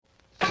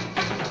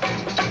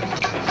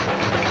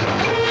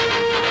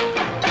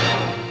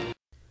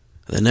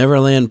The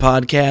Neverland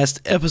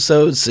Podcast,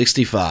 Episode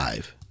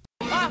 65.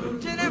 Off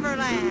to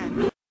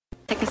Neverland!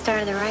 Take a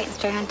start of the right and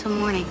stay on until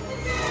morning.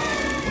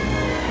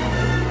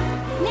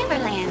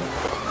 Neverland.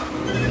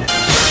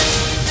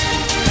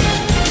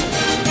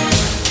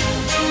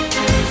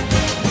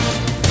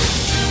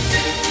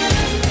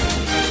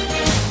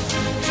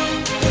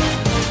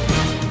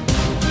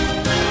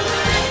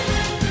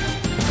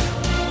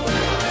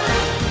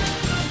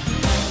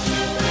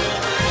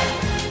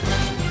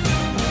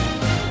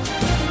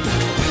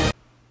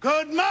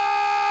 Good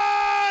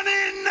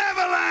morning,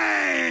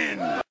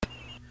 Neverland!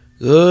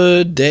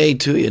 Good day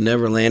to you,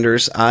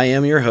 Neverlanders. I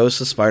am your host,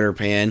 the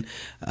Spider-Pan.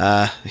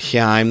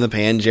 I'm the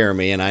Pan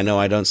Jeremy, and I know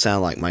I don't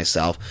sound like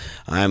myself.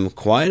 I'm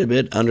quite a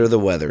bit under the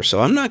weather, so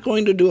I'm not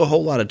going to do a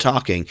whole lot of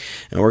talking,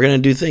 and we're going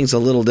to do things a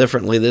little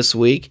differently this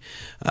week.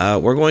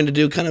 We're going to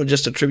do kind of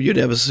just a tribute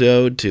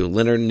episode to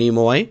Leonard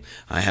Nimoy.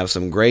 I have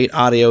some great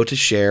audio to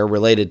share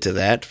related to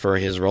that for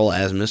his role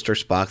as Mr.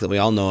 Spock that we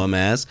all know him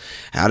as.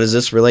 How does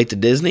this relate to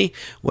Disney?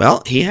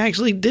 Well, he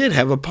actually did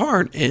have a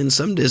part in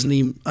some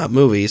Disney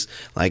movies,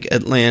 like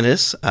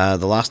Atlantis,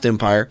 The Lost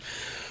Empire,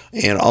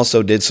 and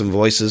also did some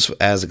voices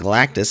as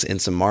Galactus in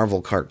some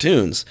Marvel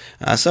cartoons.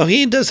 So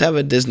he does have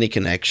a Disney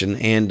connection,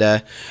 and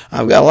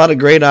I've got a lot of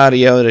great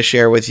audio to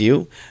share with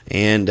you,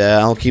 and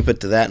I'll keep it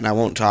to that, and I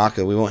won't talk.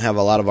 We won't have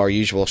a lot of our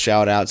usual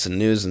shout-outs and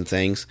news and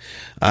things.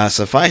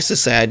 Suffice to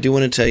say, I do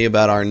want to tell you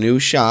about our new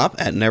shop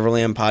at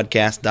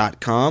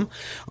neverlandpodcast.com.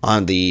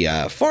 On the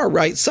far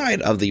right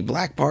side of the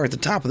black bar at the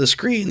top of the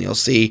screen, you'll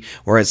see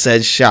where it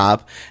says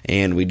shop,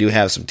 and we do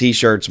have some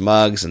t-shirts,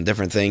 mugs, and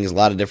different things, a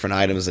lot of different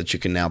items that you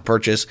can now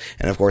purchase.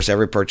 And of course,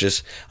 every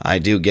purchase, I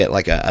do get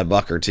like a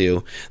buck or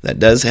two that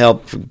does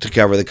help to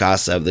cover the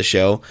costs of the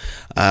show.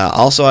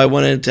 Also, I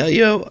wanted to tell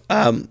you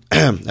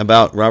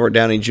about Robert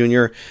Downey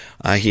Jr.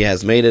 He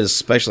has made a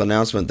special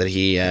announcement that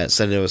he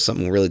said there was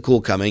something really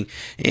cool coming.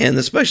 And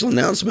the special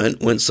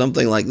announcement went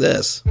something like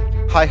this.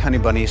 Hi, honey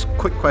bunnies.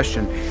 Quick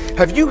question.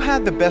 Have you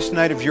had the best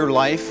night of your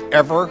life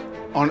ever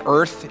on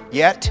Earth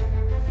yet?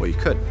 Well, you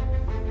could.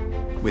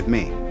 With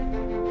me.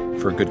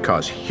 For a good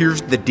cause.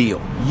 Here's the deal.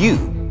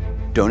 You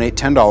donate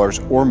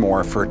 $10 or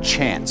more for a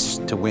chance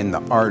to win the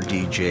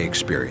RDJ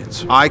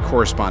experience. I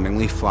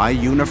correspondingly fly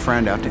you and a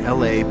friend out to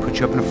LA, put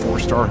you up in a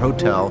 4-star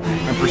hotel,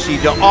 and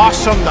proceed to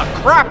awesome the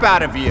crap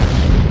out of you.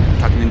 I'm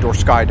talking indoor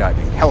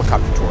skydiving,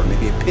 helicopter tour,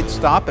 maybe a pit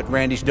stop at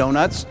Randy's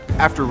Donuts.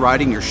 After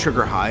riding your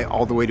sugar high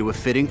all the way to a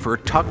fitting for a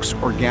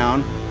tux or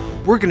gown,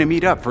 we're gonna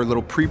meet up for a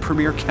little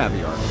pre-premiere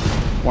caviar.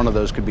 One of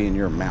those could be in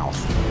your mouth.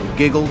 We'll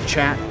giggle,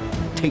 chat,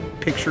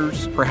 take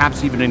pictures,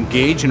 perhaps even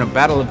engage in a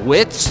battle of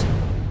wits.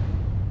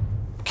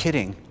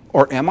 Kidding.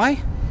 Or am I?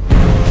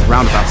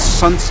 Around about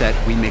sunset,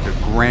 we make a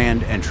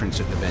grand entrance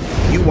at the venue.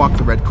 You walk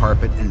the red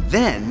carpet, and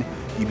then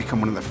you become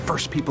one of the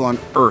first people on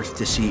Earth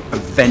to see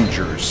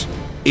Avengers: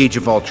 Age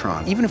of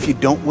Ultron. Even if you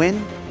don't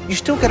win, you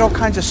still get all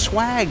kinds of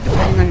swag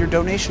depending on your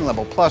donation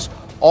level. Plus,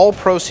 all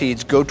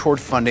proceeds go toward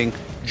funding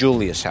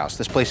Julia's House.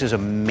 This place is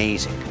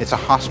amazing. It's a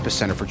hospice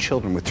center for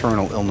children with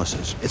terminal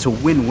illnesses. It's a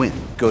win-win.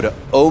 Go to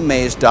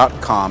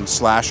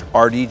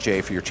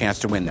omaze.com/RDJ for your chance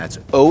to win. That's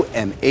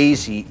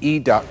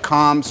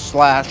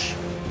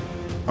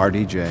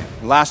OMAZE.com/RDJ.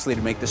 Lastly,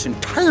 to make this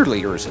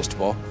entirely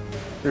irresistible,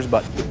 there's a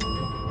button.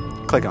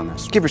 Click on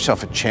this. Give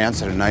yourself a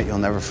chance at a night you'll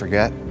never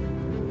forget.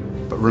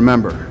 But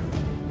remember,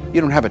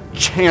 you don't have a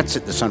chance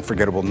at this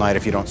unforgettable night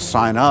if you don't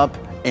sign up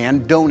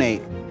and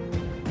donate.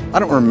 I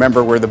don't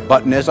remember where the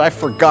button is. I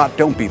forgot.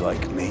 Don't be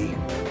like me.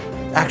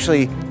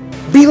 Actually,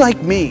 be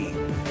like me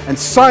and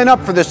sign up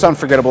for this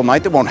unforgettable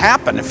night that won't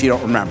happen if you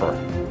don't remember.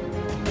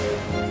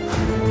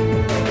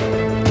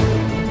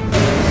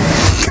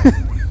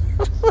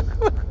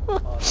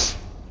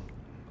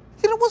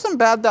 It wasn't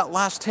bad, that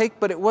last take,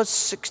 but it was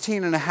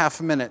 16 and a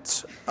half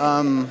minutes.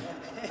 Are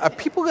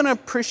people going to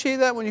appreciate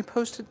that when you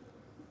post it?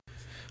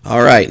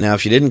 All right, now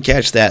if you didn't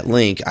catch that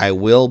link, I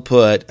will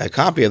put a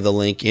copy of the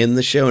link in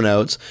the show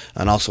notes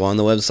and also on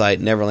the website,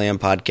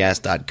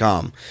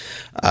 neverlandpodcast.com.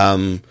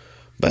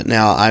 But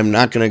now I'm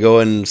not going to go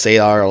and say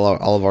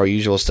all of our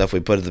usual stuff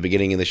we put at the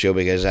beginning of the show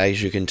because,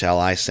 as you can tell,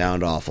 I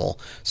sound awful.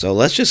 So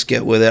let's just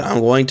get with it. I'm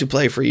going to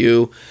play for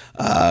you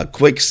a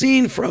quick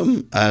scene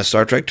from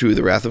Star Trek II,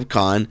 The Wrath of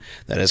Khan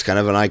that is kind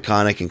of an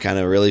iconic and kind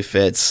of really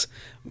fits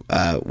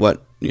the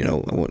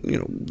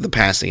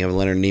passing of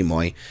Leonard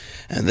Nimoy.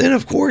 And then,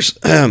 of course,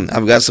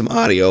 I've got some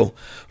audio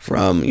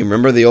from, you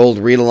remember the old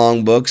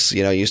read-along books?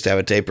 You used to have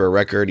a tape or a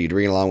record, you'd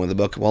read along with the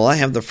book. Well, I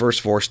have the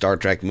first 4 Star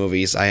Trek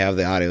movies. I have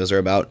the audios. They're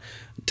about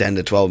 10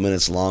 to 12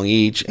 minutes long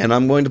each, and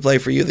I'm going to play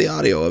for you the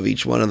audio of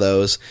each one of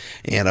those,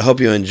 and I hope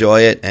you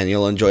enjoy it, and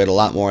you'll enjoy it a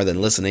lot more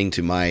than listening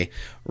to my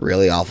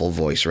really awful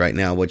voice right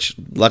now, which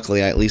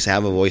luckily I at least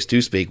have a voice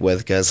to speak with,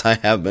 because I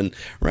have been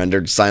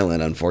rendered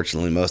silent,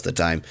 unfortunately, most of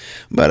the time.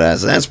 But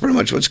so that's pretty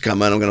much what's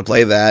coming. I'm going to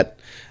play that,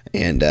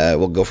 and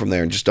we'll go from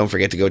there. And just don't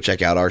forget to go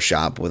check out our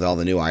shop with all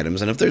the new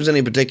items. And if there's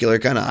any particular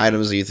kind of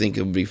items that you think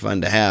it would be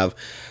fun to have,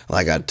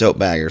 like a tote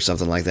bag or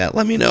something like that,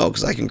 let me know,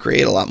 because I can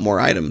create a lot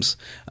more items.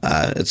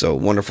 It's a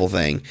wonderful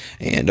thing.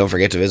 And don't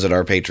forget to visit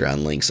our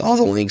Patreon links. All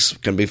the links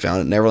can be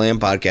found at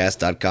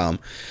neverlandpodcast.com.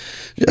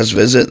 Just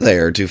visit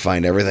there to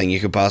find everything you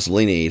could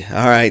possibly need.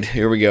 All right,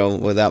 here we go.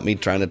 Without me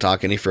trying to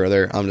talk any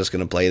further, I'm just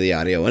going to play the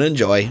audio and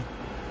enjoy.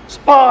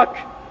 Spock!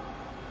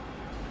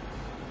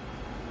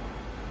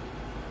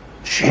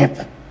 Ship.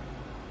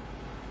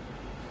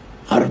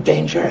 Out of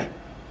danger?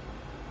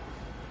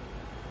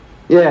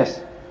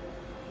 Yes.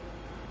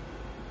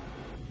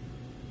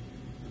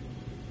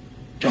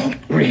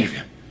 Don't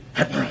grieve,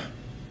 Admiral.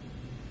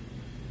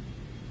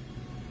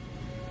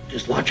 It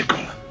is logical.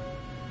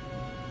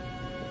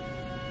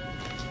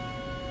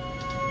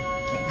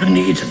 The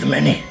needs of the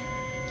many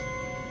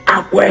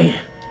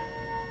outweigh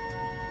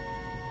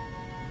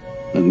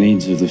the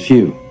needs of the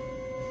few.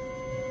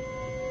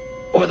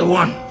 Or the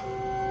one.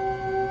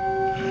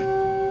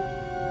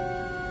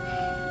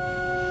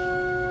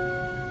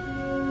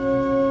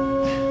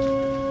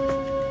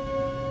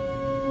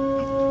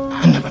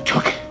 I never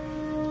took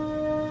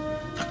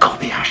the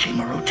Kobayashi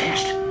Maru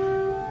test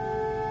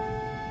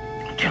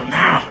until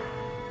now.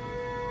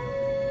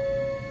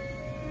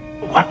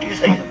 What do you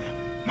think of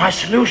my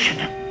solution?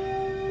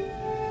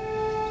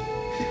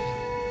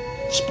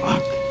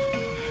 Spock.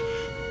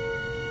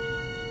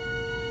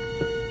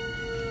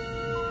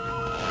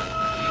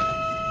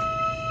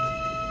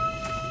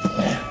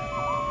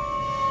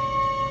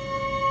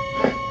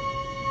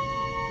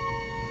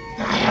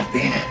 I have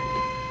been,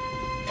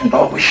 and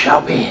always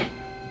shall be,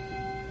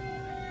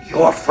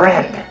 your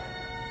friend.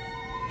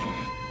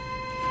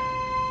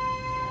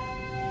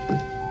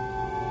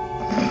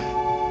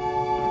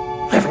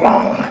 Live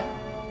long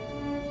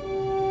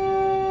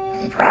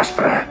and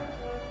prosper.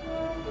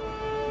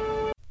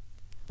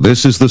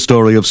 This is the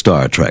story of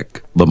Star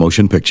Trek, the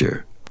motion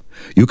picture.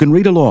 You can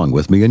read along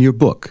with me in your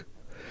book.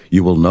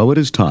 You will know it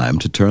is time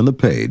to turn the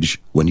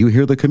page when you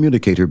hear the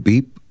communicator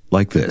beep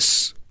like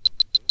this.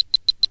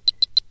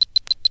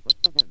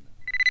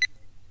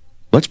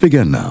 Let's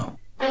begin now.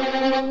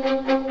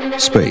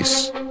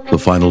 Space, the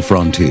final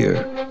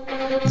frontier.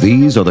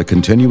 These are the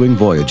continuing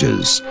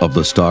voyages of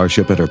the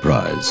Starship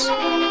Enterprise.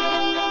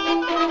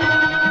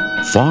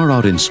 Far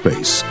out in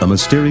space, a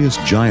mysterious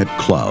giant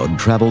cloud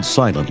traveled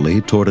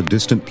silently toward a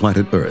distant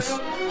planet Earth.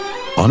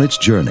 On its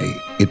journey,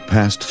 it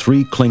passed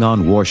 3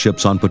 Klingon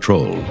warships on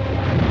patrol.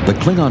 The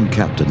Klingon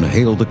captain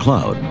hailed the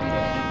cloud.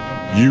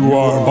 You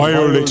are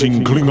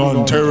violating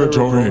Klingon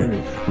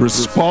territory.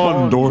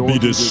 Respond or be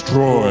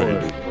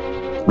destroyed.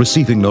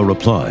 Receiving no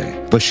reply,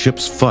 the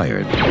ships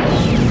fired.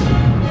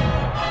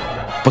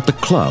 But the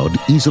cloud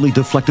easily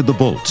deflected the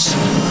bolts.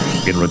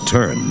 In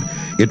return,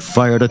 it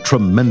fired a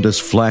tremendous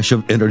flash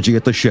of energy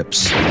at the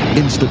ships,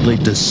 instantly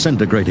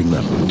disintegrating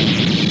them.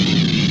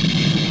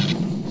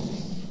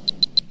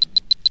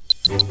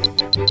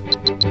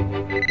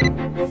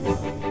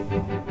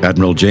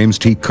 Admiral James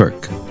T.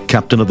 Kirk,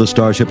 captain of the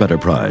Starship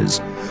Enterprise,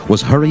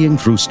 was hurrying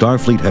through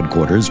Starfleet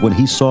headquarters when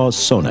he saw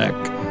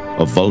Sonak,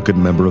 a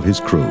Vulcan member of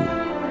his crew.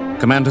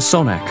 Commander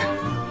Sonak,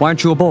 why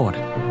aren't you aboard?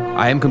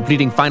 I am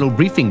completing final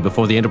briefing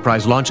before the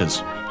Enterprise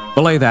launches.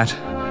 Belay that.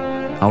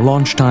 Our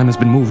launch time has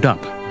been moved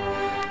up.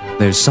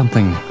 There's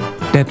something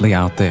deadly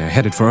out there,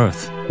 headed for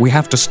Earth. We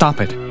have to stop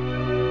it.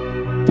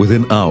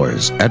 Within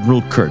hours,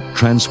 Admiral Kirk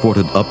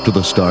transported up to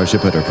the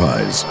Starship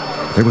Enterprise.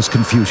 There was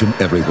confusion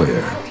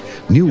everywhere.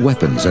 New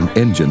weapons and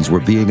engines were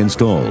being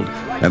installed,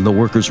 and the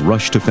workers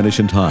rushed to finish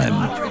in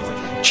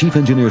time. Chief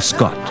Engineer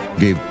Scott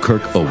gave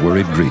Kirk a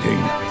worried greeting.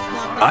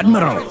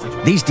 Admiral,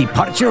 these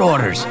departure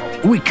orders.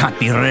 We can't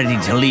be ready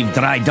to leave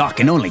dry dock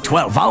in only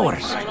 12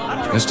 hours.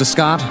 Mr.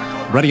 Scott,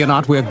 ready or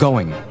not, we're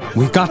going.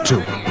 We've got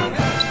to.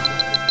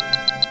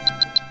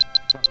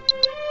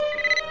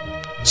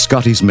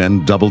 Scotty's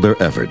men doubled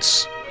their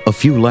efforts. A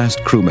few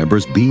last crew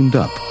members beamed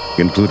up,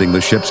 including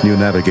the ship's new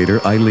navigator,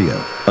 Ilea,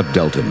 a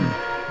Deltan.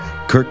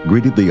 Kirk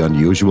greeted the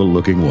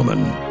unusual-looking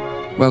woman.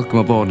 Welcome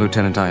aboard,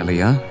 Lieutenant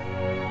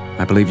Ilea.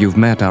 I believe you've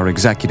met our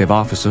executive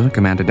officer,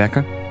 Commander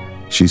Decker.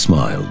 She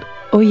smiled.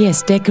 Oh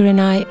yes, Decker and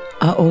I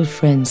are old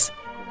friends.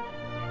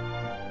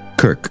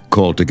 Kirk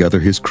called together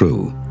his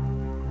crew.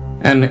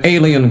 An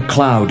alien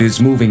cloud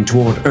is moving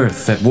toward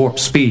Earth at warp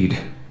speed.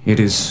 It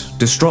is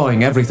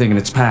destroying everything in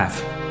its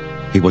path.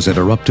 He was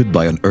interrupted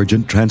by an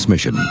urgent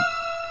transmission.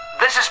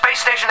 This is Space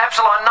Station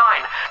Epsilon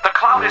 9. The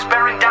cloud is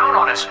bearing down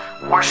on us.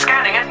 We're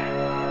scanning it.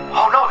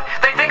 Oh no,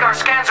 they think our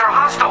scans are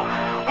hostile.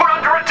 We're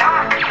under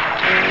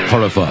attack!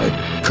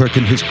 Horrified, Kirk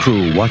and his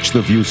crew watched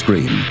the view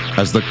screen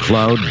as the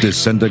cloud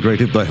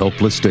disintegrated the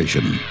helpless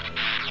station.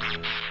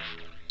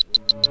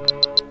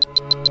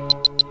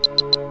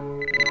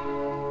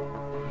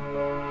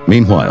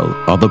 Meanwhile,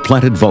 on the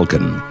planet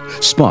Vulcan,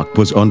 Spock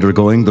was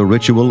undergoing the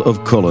ritual of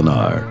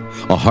Kolinar,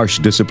 a harsh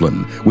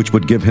discipline which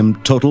would give him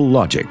total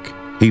logic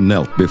He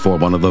knelt before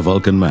one of the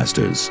Vulcan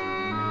masters.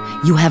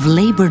 You have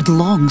labored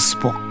long,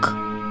 Spock.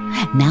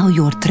 Now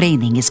your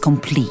training is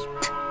complete.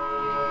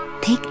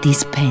 Take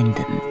this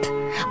pendant,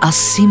 a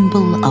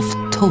symbol of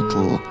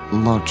total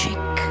logic.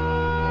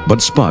 But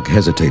Spock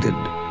hesitated.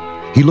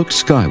 He looked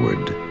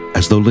skyward,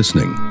 as though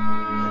listening.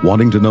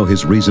 Wanting to know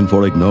his reason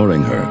for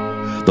ignoring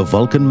her, the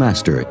Vulcan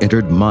master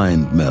entered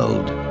mind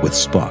meld with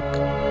Spock.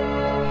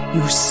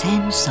 You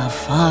sense a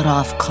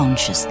far-off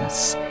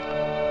consciousness.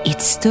 It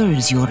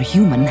stirs your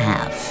human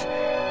half.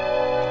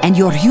 And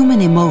your human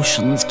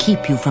emotions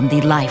keep you from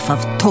the life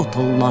of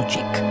total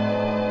logic.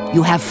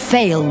 You have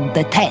failed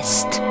the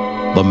test.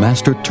 The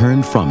master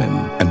turned from him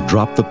and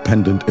dropped the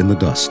pendant in the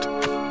dust.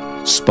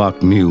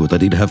 Spock knew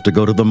that he'd have to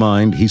go to the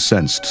mind he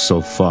sensed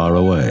so far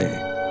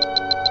away.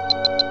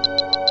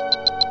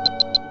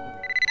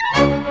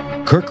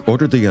 Kirk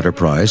ordered the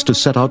Enterprise to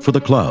set out for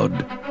the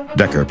Cloud.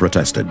 Decker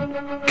protested.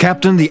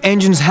 Captain, the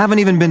engines haven't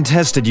even been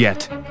tested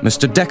yet.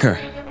 Mr. Decker,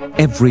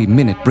 every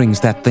minute brings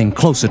that thing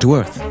closer to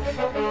Earth.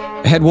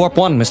 Head warp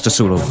 1, Mr.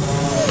 Sulu.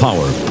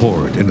 Power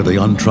poured into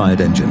the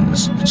untried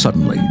engines.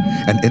 Suddenly,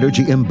 an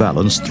energy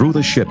imbalance threw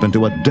the ship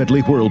into a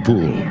deadly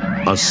whirlpool.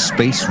 A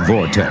space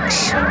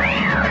vortex.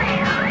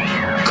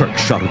 Kirk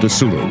shouted to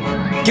Sulu.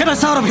 Get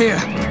us out of here!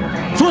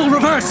 Full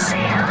reverse!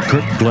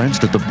 Kirk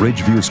glanced at the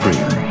bridge view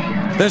screen.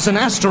 There's an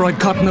asteroid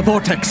caught in the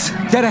vortex.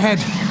 Dead ahead.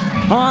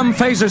 Arm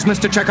phasers,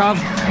 Mr. Chekhov.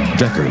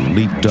 Decker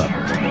leaped up.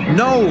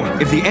 No!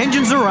 If the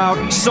engines are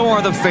out, so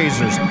are the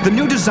phasers. The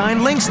new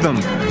design links them.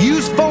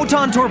 Use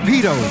photon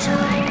torpedoes.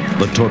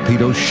 The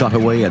torpedo shot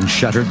away and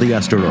shattered the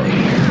asteroid.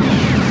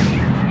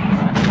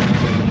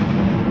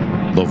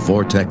 The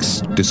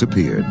vortex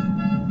disappeared.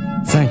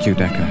 Thank you,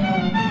 Decker.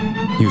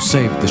 You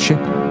saved the ship.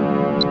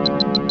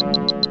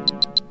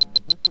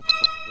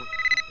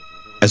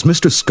 As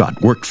Mr.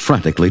 Scott worked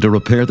frantically to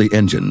repair the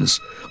engines,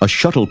 a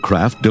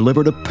shuttlecraft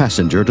delivered a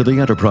passenger to the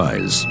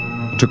Enterprise.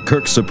 To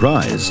Kirk's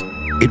surprise,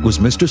 it was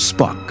Mr.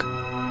 Spock.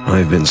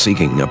 I've been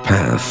seeking a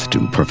path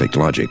to perfect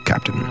logic,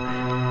 Captain.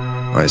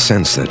 I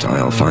sense that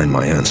I'll find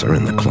my answer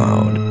in the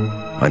Cloud.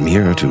 I'm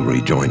here to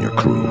rejoin your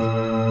crew.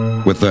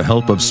 With the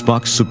help of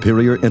Spock's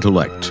superior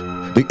intellect,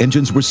 the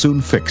engines were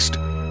soon fixed,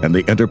 and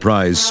the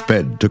Enterprise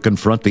sped to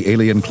confront the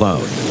alien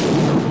Cloud.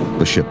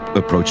 The ship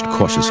approached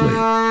cautiously,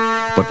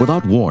 but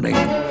without warning,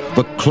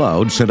 the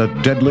Cloud sent a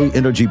deadly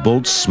energy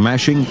bolt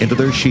smashing into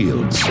their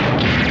shields. They're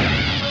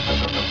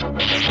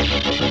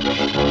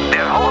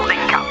holding,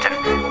 Captain,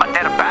 but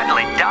they're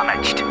badly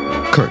damaged.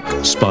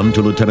 Kirk spun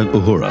to Lieutenant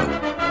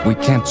Uhura. We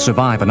can't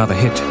survive another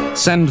hit.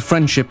 Send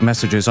friendship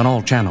messages on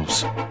all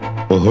channels.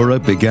 Uhura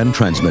began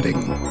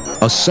transmitting.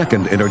 A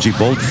second energy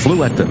bolt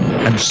flew at them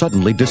and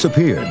suddenly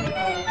disappeared.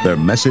 Their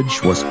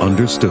message was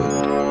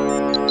understood.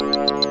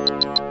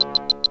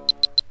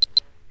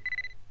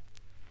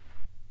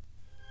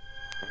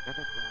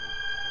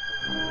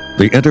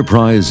 The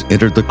Enterprise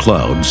entered the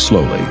Cloud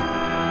slowly.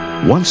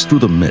 Once through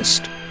the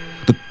mist,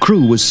 the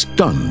crew was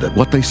stunned at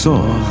what they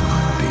saw.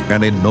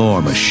 An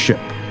enormous ship,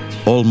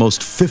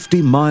 almost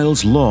 50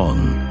 miles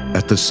long,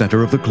 at the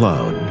center of the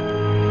Cloud.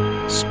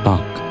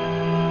 Spock,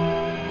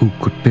 who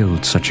could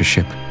build such a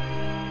ship?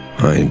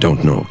 I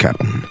don't know,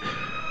 Captain.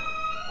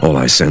 All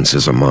I sense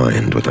is a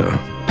mind with a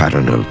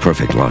pattern of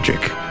perfect logic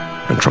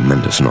and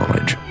tremendous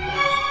knowledge.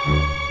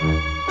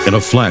 In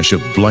a flash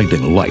of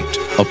blinding light,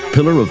 a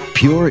pillar of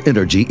pure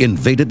energy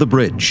invaded the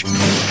bridge.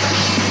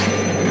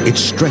 It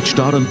stretched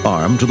out an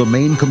arm to the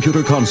main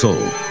computer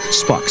console.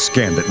 Spock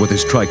scanned it with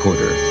his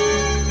tricorder.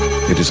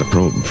 It is a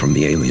probe from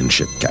the alien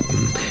ship,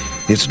 Captain.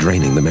 It's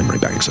draining the memory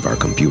banks of our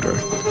computer,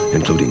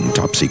 including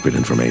top-secret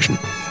information.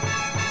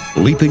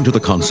 Leaping to the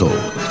console,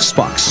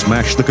 Spock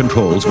smashed the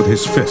controls with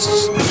his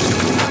fists.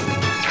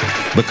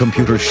 The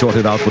computer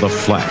shorted out with a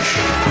flash.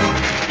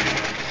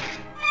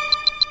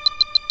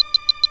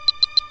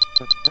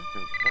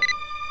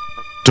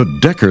 To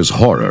Decker's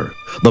horror,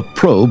 the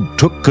probe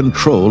took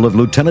control of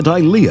Lieutenant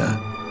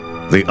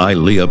Ilea. The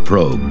Ilea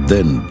probe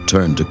then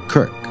turned to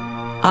Kirk.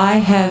 I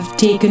have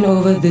taken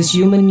over this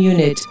human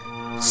unit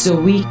so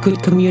we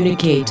could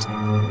communicate.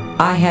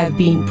 I have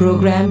been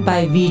programmed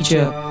by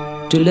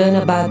V'ger to learn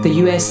about the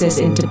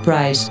USS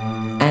Enterprise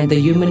and the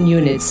human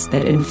units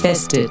that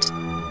infest it.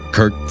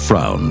 Kirk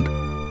frowned.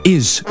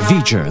 Is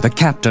V'ger the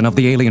captain of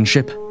the alien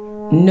ship?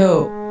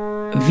 No,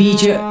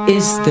 V'ger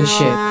is the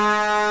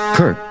ship.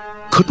 Kirk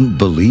couldn't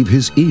believe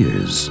his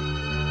ears.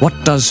 What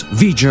does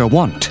V'ger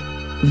want?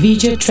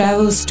 V'ger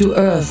travels to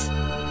Earth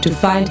to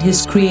find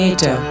his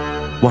creator.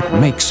 What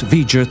makes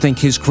V'ger think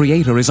his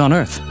creator is on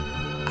Earth?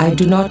 I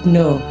do not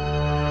know.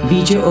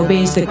 V'ger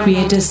obeys the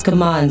creator's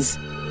commands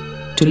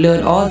to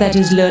learn all that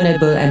is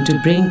learnable and to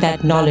bring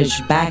that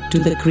knowledge back to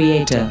the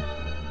creator.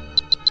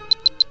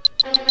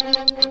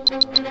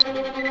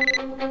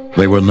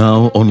 They were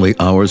now only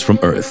hours from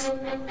Earth.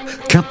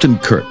 Captain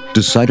Kirk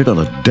decided on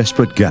a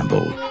desperate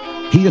gamble.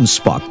 He and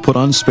Spock put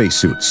on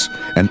spacesuits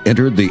and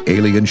entered the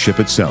alien ship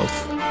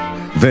itself.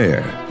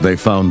 There, they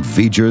found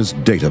V'ger's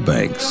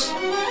databanks.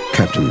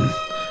 Captain,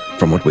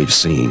 from what we've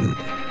seen,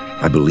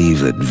 I believe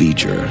that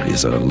V'ger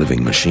is a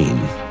living machine.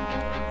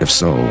 If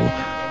so,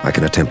 I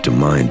can attempt to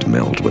mind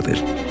meld with it.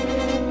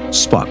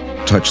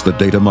 Spock touched the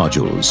data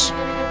modules.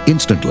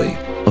 Instantly,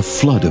 a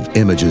flood of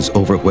images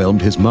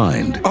overwhelmed his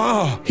mind.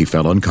 He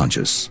fell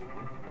unconscious.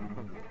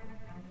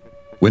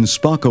 When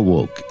Spock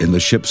awoke in the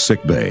ship's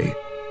sickbay,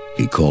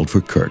 he called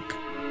for Kirk.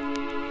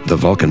 The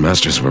Vulcan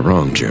Masters were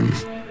wrong, Jim.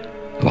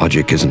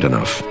 Logic isn't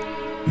enough.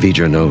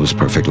 V'ger knows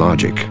perfect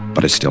logic,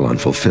 but it's still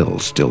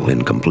unfulfilled, still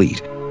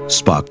incomplete.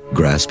 Spock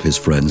grasped his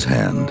friend's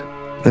hand.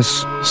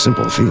 This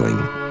simple feeling,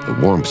 the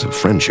warmth of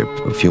friendship,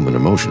 of human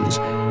emotions,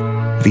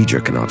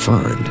 V'ger cannot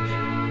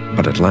find.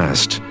 But at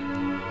last,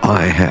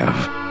 I have.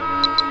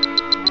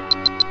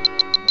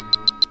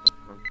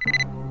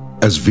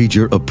 As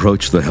V'ger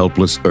approached the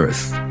helpless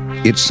Earth,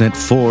 it sent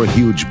 4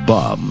 huge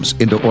bombs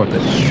into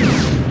orbit.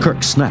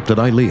 Kirk snapped at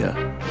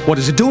Ilea. What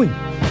is it doing?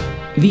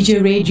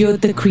 V'ger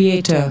radioed the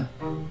Creator,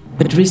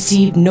 but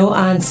received no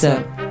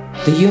answer.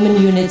 The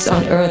human units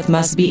on Earth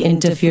must be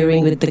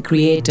interfering with the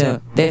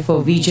Creator.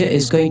 Therefore, V'ger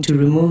is going to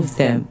remove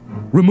them.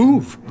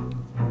 Remove?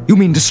 You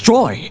mean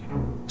destroy?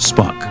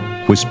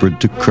 Spock whispered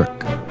to Kirk.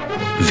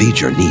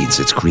 V'ger needs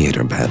its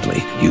Creator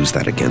badly. Use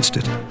that against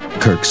it.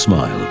 Kirk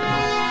smiled.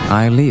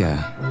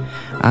 Ilea,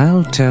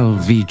 I'll tell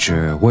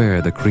V'ger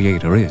where the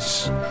Creator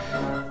is.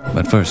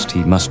 But first,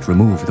 he must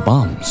remove the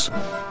bombs.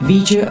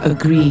 V'ger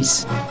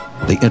agrees.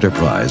 The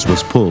Enterprise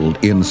was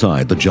pulled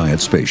inside the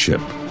giant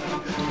spaceship.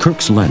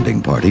 Kirk's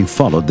landing party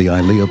followed the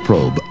Ilea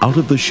probe out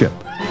of the ship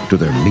to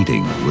their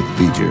meeting with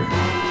V'ger.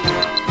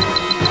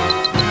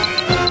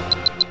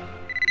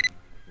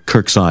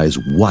 Kirk's eyes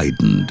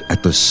widened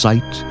at the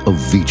sight of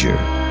V'ger.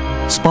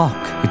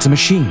 Spock, it's a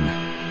machine.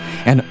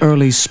 An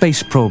early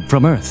space probe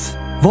from Earth.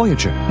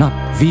 Voyager, not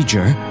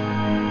V'ger.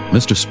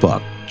 Mr.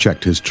 Spock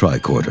checked his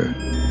tricorder.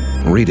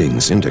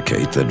 Readings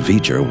indicate that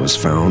V'ger was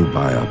found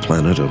by a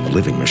planet of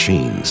living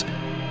machines.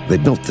 They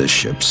built this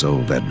ship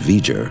so that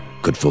V'ger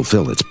could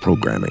fulfill its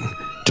programming,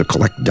 to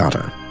collect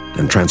data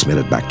and transmit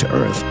it back to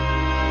Earth.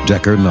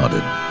 Decker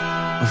nodded.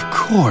 Of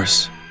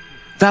course.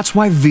 That's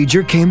why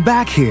V'ger came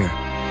back here.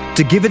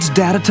 To give its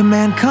data to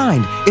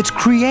mankind, its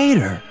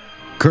creator.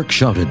 Kirk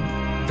shouted,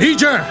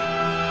 V'ger!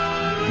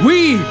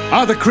 We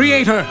are the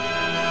Creator!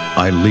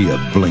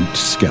 Ilea blinked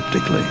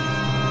skeptically.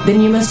 Then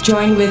you must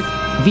join with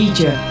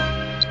V'ger.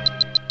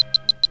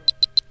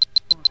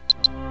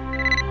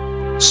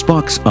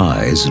 Spock's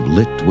eyes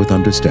lit with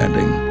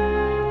understanding.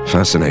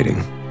 Fascinating.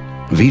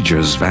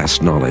 V'ger's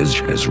vast knowledge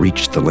has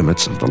reached the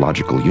limits of the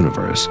logical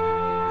universe.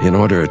 In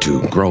order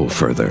to grow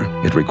further,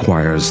 it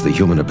requires the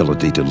human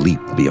ability to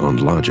leap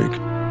beyond logic.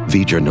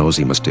 V'ger knows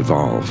he must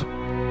evolve.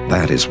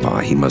 That is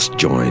why he must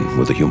join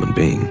with a human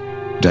being.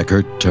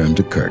 Decker turned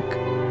to Kirk.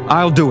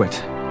 I'll do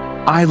it.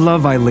 I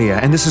love Ilea,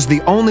 and this is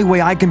the only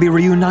way I can be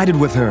reunited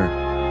with her.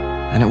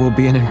 And it will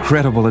be an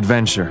incredible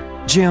adventure.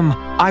 Jim,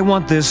 I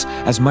want this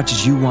as much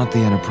as you want the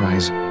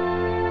Enterprise.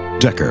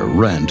 Decker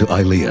ran to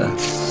Ilea.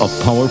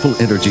 A powerful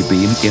energy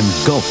beam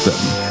engulfed them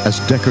as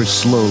Decker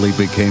slowly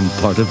became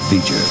part of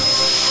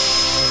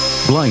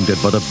V'ger. Blinded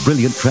by the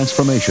brilliant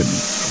transformation,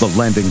 the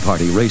landing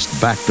party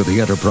raced back to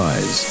the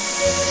Enterprise.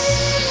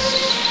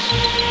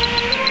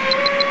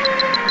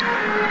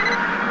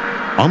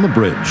 On the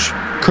bridge,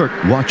 Kirk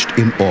watched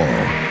in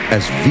awe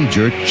as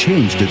V'ger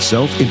changed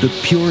itself into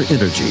pure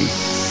energy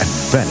and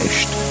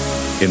vanished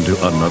into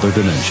another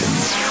dimension.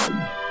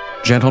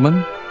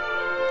 Gentlemen,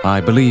 I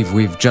believe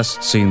we've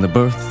just seen the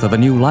birth of a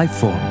new life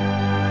form.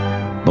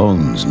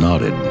 Bones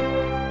nodded.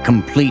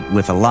 Complete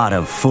with a lot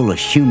of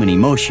foolish human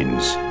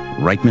emotions.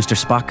 Right, Mr.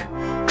 Spock?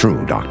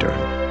 True, Doctor.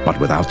 But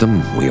without them,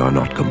 we are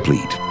not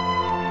complete.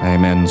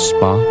 Amen,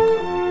 Spock.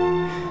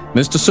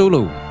 Mr.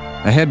 Sulu,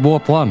 ahead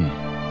warp 1.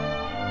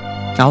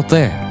 Out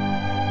there.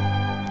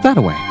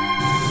 That-a-way.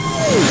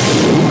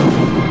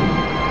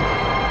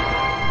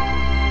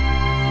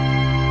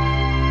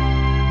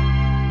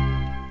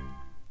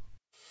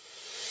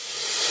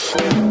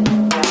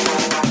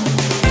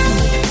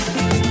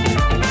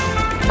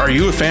 Are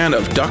you a fan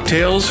of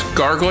DuckTales,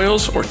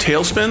 Gargoyles, or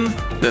Tailspin?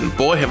 Then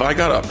boy, have I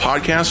got a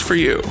podcast for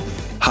you.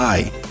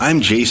 Hi, I'm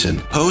Jason,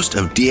 host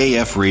of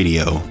DAF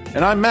Radio.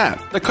 And I'm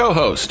Matt, the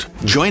co-host.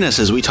 Join us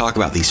as we talk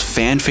about these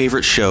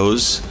fan-favorite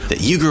shows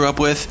that you grew up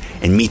with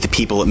and meet the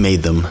people that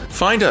made them.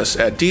 Find us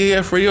at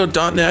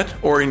dafradio.net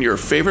or in your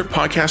favorite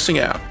podcasting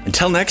app.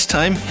 Until next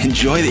time,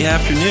 enjoy the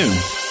afternoon.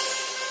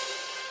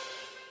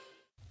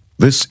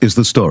 This is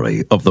the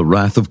story of the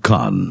Wrath of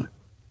Khan.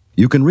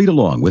 You can read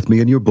along with me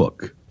in your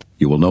book.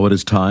 You will know it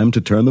is time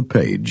to turn the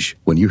page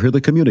when you hear the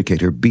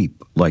communicator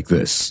beep like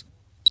this.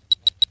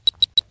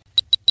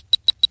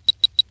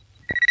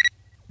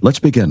 Let's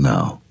begin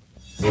now.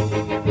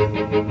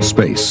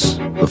 Space,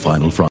 the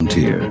final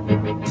frontier.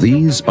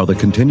 These are the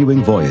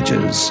continuing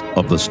voyages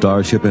of the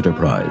Starship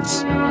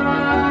Enterprise.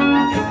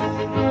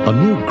 A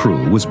new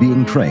crew was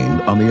being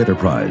trained on the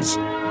Enterprise.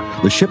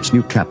 The ship's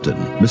new captain,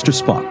 Mr.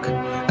 Spock,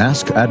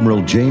 asked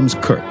Admiral James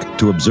Kirk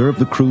to observe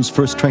the crew's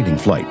first training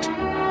flight.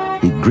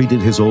 He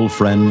greeted his old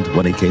friend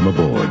when he came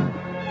aboard.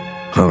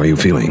 How are you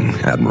feeling,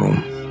 Admiral?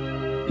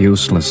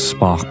 Useless,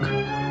 Spock.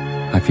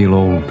 I feel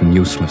old and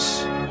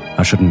useless.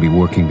 I shouldn't be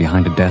working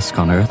behind a desk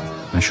on Earth.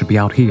 I should be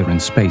out here in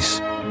space.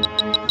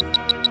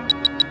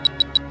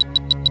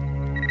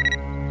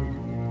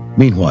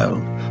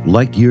 Meanwhile,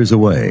 light years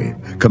away,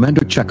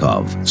 Commander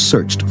Chekhov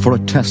searched for a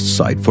test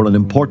site for an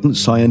important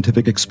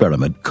scientific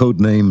experiment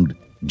codenamed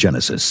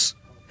Genesis.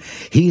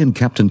 He and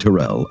Captain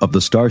Tyrrell of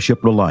the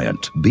starship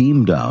Reliant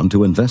beamed down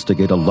to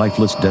investigate a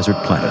lifeless desert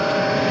planet.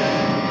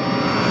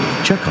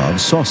 Chekhov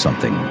saw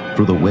something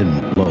through the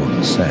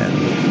wind-blown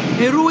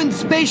sand. A ruined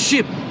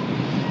spaceship!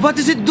 What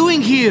is it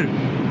doing here?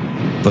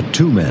 The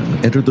two men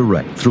entered the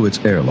wreck through its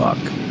airlock.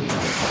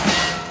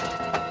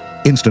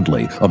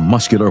 Instantly, a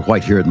muscular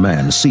white-haired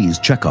man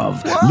seized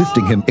Chekhov,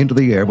 lifting him into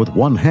the air with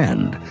one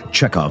hand.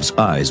 Chekhov's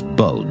eyes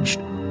bulged.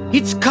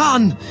 It's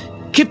Khan!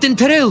 Captain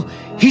Tyrrell!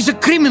 He's a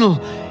criminal!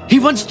 He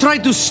once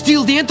tried to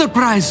steal the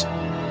Enterprise!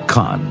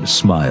 Khan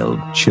smiled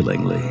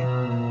chillingly.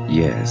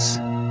 Yes.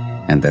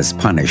 And as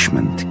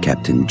punishment,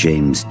 Captain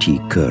James T.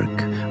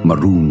 Kirk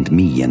marooned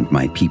me and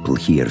my people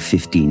here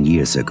 15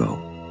 years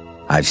ago.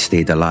 I've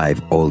stayed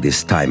alive all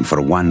this time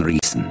for one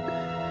reason.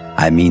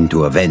 I mean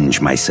to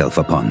avenge myself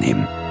upon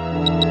him.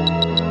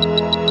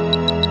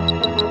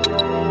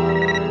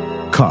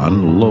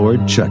 Khan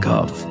lowered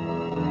Chekhov.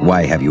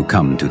 Why have you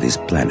come to this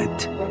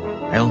planet?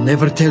 I'll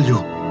never tell you.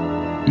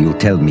 You'll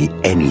tell me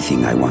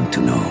anything I want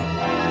to know.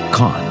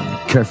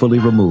 Khan carefully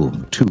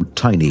removed two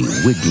tiny,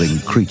 wiggling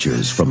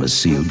creatures from a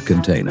sealed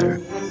container.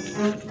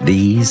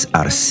 These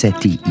are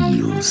Seti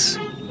eels.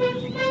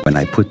 When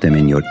I put them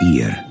in your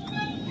ear,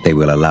 they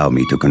will allow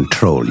me to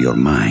control your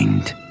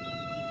mind.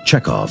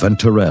 Chekhov and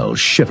Tyrrell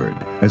shivered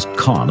as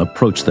Khan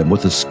approached them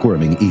with the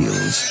squirming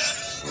eels.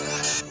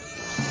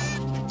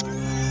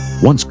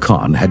 Once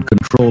Khan had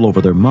control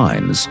over their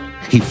minds,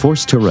 he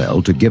forced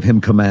Tyrrell to give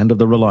him command of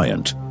the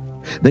Reliant.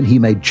 Then he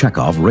made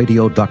Chekhov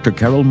radio Dr.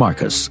 Carol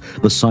Marcus,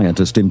 the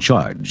scientist in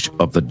charge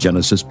of the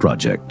Genesis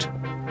project.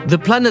 The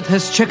planet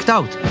has checked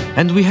out,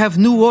 and we have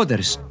new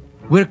orders.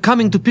 We're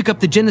coming to pick up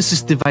the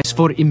Genesis device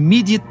for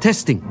immediate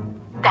testing.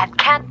 That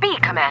can't be,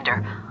 Commander.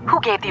 Who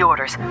gave the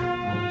orders?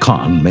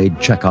 Khan made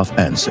Chekhov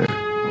answer.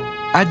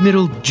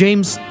 Admiral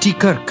James T.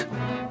 Kirk.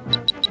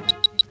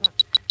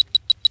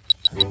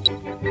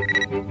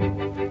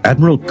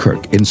 Admiral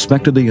Kirk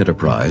inspected the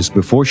Enterprise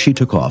before she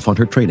took off on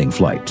her training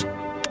flight.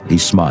 He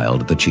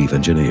smiled at the chief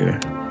engineer.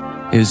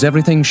 Is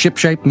everything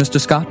shipshape, Mr.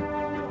 Scott?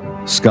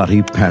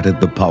 Scotty patted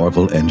the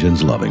powerful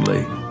engines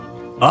lovingly.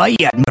 Aye,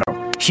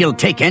 Admiral. She'll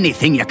take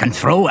anything you can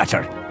throw at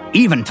her,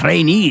 even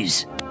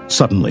trainees.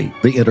 Suddenly,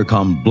 the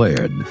intercom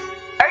blared.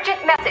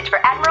 Urgent message for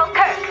Admiral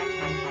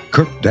Kirk.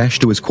 Kirk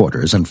dashed to his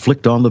quarters and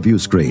flicked on the view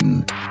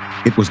screen.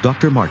 It was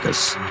Dr.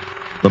 Marcus.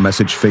 The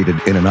message faded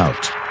in and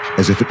out,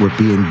 as if it were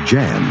being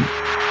jammed.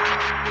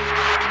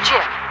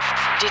 Jim,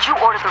 did you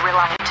order the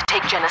Reliant to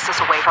take Genesis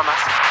away from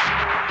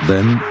us?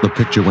 Then the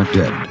picture went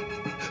dead.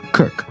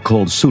 Kirk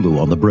called Sulu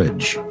on the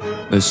bridge.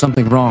 There's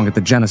something wrong at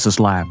the Genesis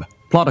lab.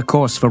 Plot a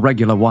course for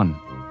Regular 1.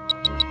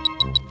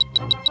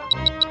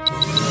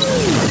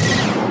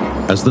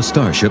 As the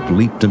starship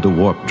leaped into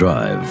warp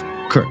drive,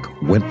 Kirk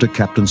went to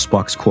Captain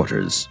Spock's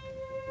quarters.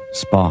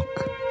 Spock,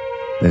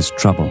 there's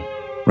trouble.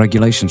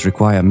 Regulations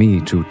require me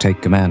to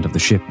take command of the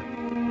ship.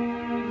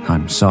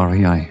 I'm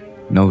sorry, I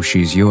know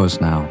she's yours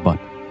now, but...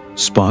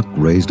 Spock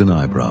raised an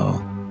eyebrow.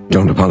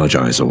 Don't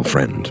apologize, old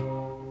friend.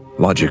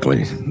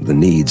 Logically, the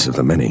needs of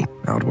the many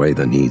outweigh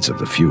the needs of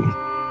the few.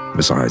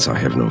 Besides, I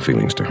have no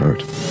feelings to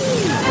hurt.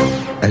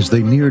 As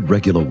they neared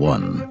Regular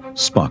 1,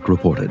 Spock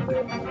reported.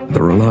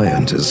 The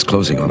Reliant is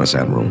closing on us,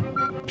 Admiral.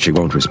 She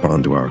won't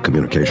respond to our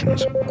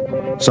communications.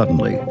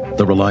 Suddenly,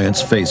 the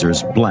Reliant's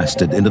phasers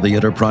blasted into the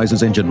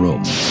Enterprise's engine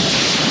room.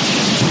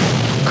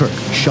 Kirk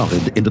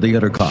shouted into the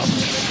intercom.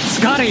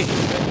 Scotty!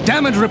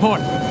 Damage report!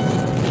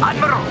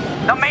 Admiral,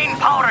 the main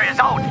power is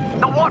out.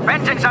 The warp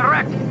engines are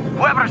wrecked.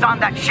 Whoever's on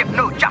that ship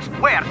knew just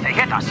where to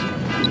hit us.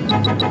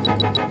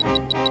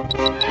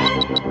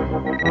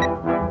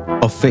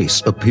 A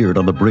face appeared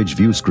on the bridge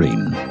view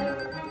screen.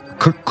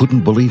 Kirk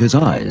couldn't believe his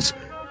eyes.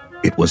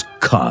 It was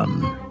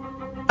Khan.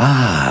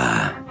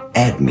 Ah,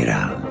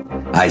 Admiral.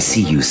 I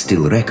see you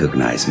still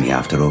recognize me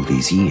after all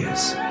these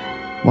years.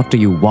 What do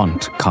you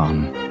want,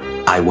 Khan?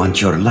 I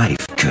want your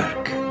life,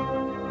 Kirk.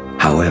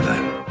 However,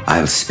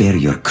 I'll spare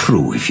your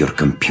crew if your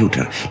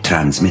computer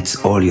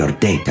transmits all your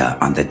data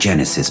on the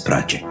Genesis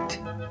project.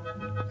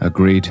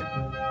 Agreed.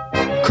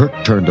 Kirk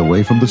turned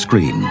away from the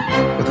screen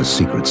with a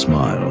secret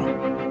smile.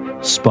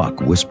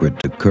 Spock whispered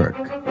to Kirk.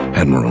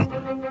 Admiral,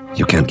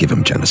 you can't give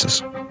him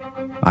Genesis.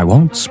 I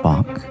won't,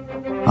 Spock.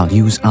 I'll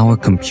use our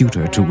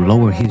computer to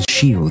lower his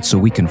shield so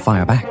we can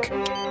fire back.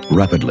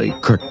 Rapidly,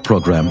 Kirk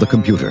programmed the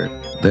computer,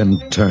 then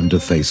turned to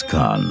face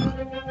Khan.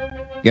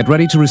 Get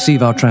ready to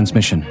receive our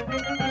transmission.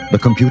 The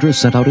computer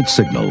sent out its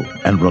signal,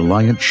 and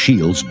Reliant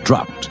shields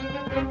dropped.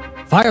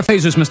 Fire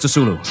phasers, Mr.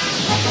 Sulu.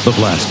 The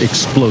blast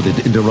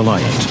exploded into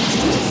Reliant.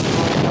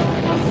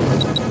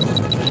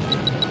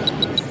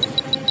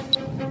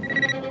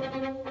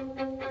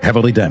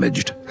 Heavily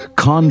damaged,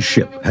 Khan's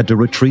ship had to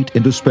retreat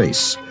into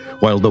space,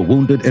 while the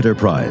wounded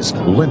Enterprise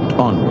limped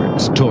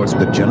onwards towards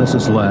the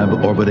Genesis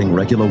lab orbiting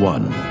Regular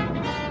 1.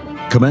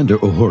 Commander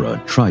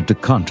Uhura tried to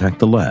contact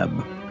the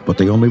lab, but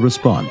the only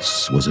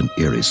response was an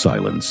eerie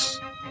silence.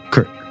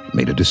 Kirk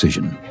made a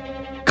decision.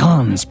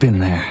 Khan's been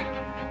there.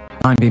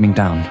 I'm beaming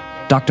down.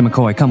 Dr.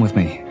 McCoy, come with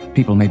me.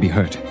 People may be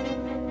hurt.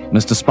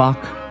 Mr.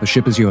 Spock, the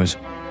ship is yours.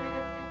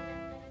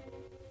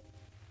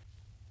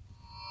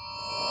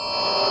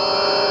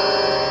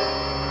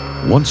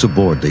 Once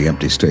aboard the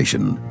empty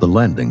station, the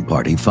landing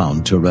party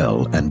found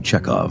Tyrell and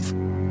Chekhov.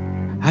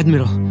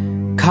 Admiral,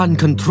 Khan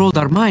controlled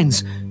our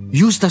minds,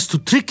 used us to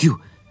trick you,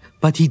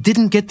 but he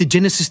didn't get the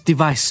Genesis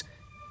device.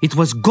 It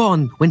was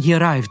gone when he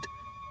arrived.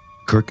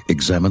 Kirk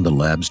examined the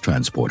lab's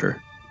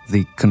transporter.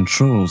 The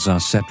controls are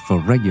set for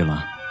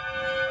regular.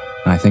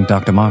 I think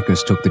Dr.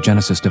 Marcus took the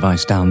Genesis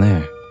device down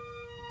there.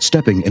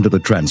 Stepping into the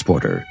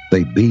transporter,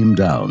 they beamed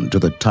down to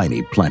the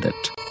tiny planet.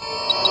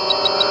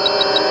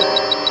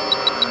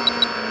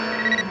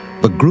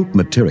 The group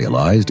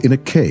materialized in a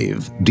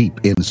cave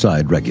deep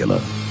inside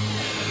Regula.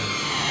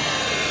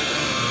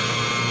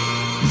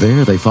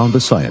 There they found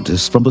the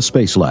scientists from the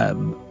space lab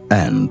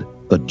and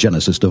the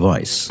Genesis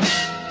device.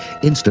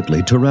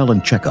 Instantly, Tyrell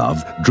and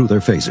Chekhov drew their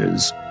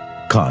phasers.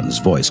 Khan's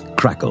voice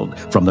crackled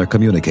from their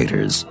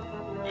communicators.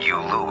 You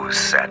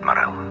lose,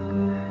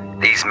 Admiral.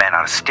 These men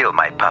are still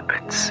my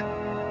puppets.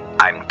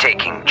 I'm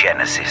taking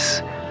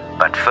Genesis,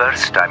 but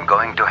first I'm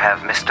going to have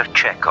Mr.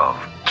 Chekhov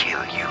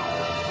kill you.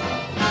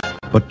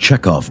 But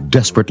Chekhov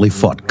desperately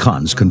fought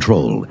Khan's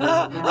control.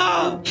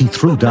 He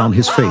threw down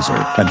his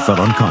phaser and fell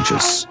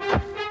unconscious.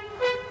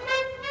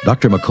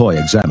 Dr. McCoy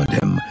examined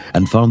him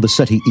and found the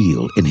SETI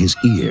eel in his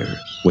ear.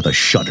 With a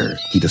shudder,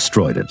 he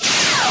destroyed it.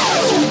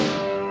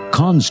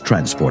 Khan's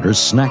transporters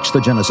snatched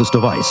the Genesis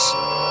device.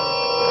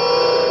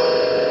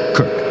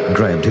 Kirk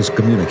grabbed his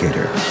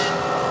communicator.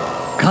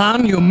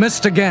 Khan, you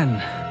missed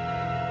again.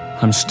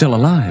 I'm still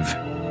alive.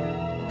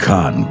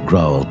 Khan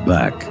growled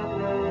back.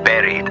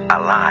 Buried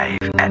alive,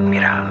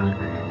 Admiral.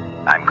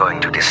 I'm going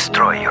to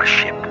destroy your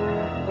ship.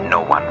 No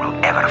one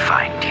will ever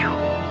find you.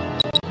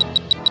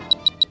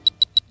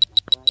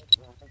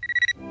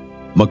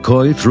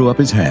 McCoy threw up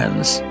his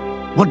hands.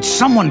 Would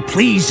someone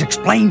please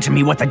explain to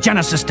me what the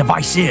Genesis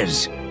device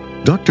is?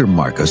 Dr.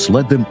 Marcus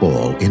led them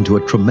all into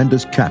a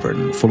tremendous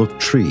cavern full of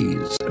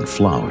trees and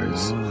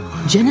flowers.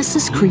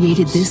 Genesis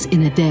created this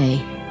in a day.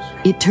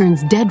 It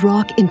turns dead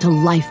rock into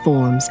life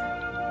forms.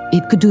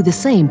 It could do the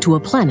same to a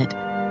planet,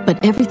 but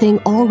everything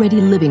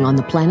already living on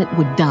the planet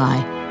would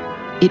die.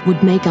 It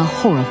would make a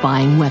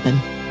horrifying weapon.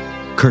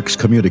 Kirk's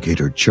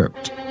communicator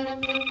chirped.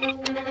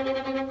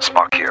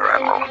 Spock here,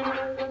 Admiral.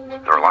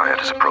 The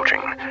Reliant is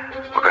approaching.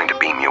 We're going to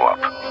beam you up.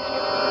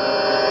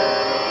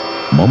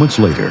 Moments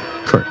later,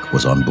 Kirk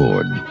was on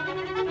board.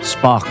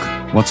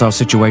 Spock, what's our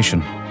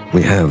situation?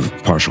 We have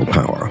partial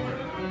power,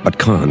 but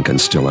Khan can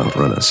still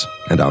outrun us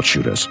and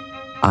outshoot us.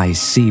 I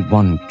see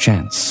one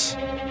chance.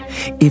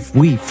 If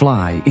we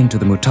fly into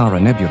the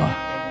Mutara Nebula,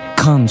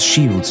 Khan's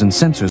shields and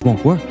sensors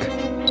won't work.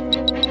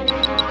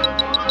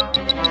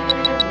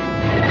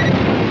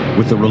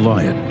 With the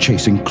Reliant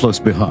chasing close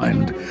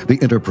behind, the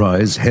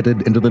Enterprise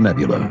headed into the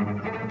nebula.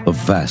 The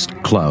vast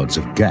clouds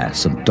of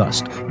gas and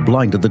dust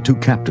blinded the two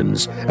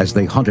captains as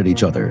they hunted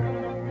each other.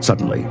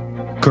 Suddenly,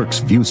 Kirk's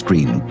view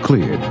screen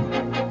cleared.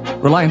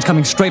 Reliant's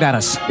coming straight at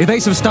us.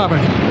 Evasive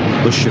starboard.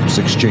 The ships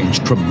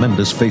exchanged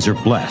tremendous phaser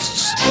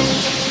blasts.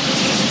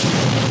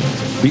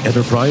 The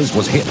Enterprise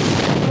was hit.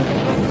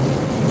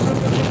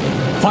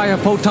 Fire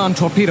photon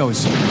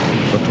torpedoes.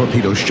 The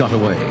torpedoes shot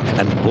away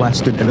and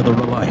blasted into the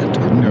Reliant,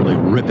 nearly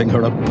ripping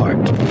her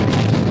apart.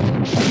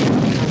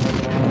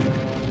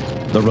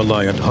 The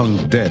Reliant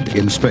hung dead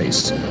in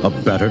space, a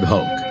battered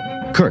hulk.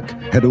 Kirk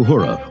had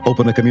Uhura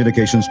open a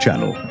communications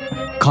channel.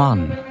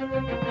 Khan,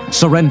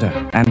 surrender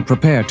and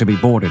prepare to be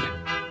boarded.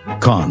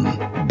 Khan,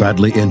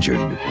 badly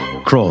injured,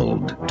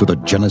 crawled to the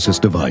Genesis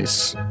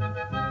device.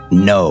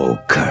 No,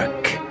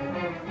 Kirk.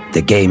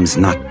 The game's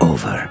not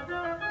over.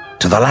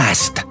 To the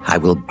last, I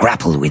will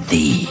grapple with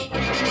thee.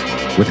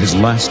 With his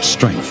last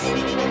strength,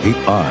 he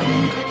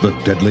armed the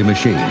deadly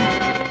machine.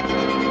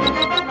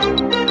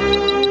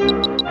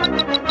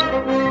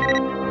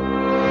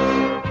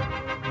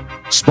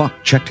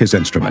 Spock checked his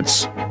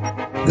instruments.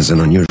 There's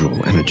an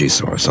unusual energy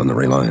source on the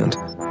Reliant.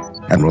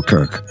 Admiral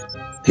Kirk,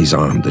 he's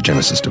armed the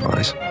Genesis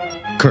device.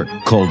 Kirk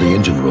called the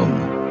engine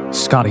room.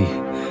 Scotty,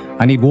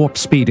 I need warp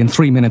speed in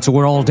 3 minutes or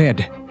we're all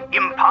dead.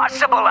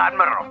 Impossible,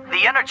 Admiral.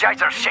 The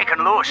Energizer's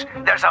shaken loose.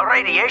 There's a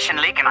radiation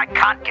leak and I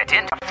can't get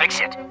in to fix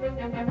it.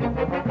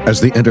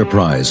 As the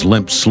Enterprise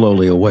limped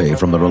slowly away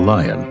from the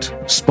Reliant,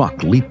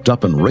 Spock leaped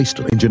up and raced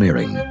to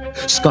engineering.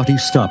 Scotty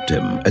stopped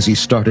him as he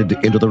started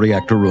into the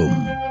reactor room.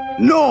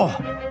 No!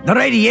 The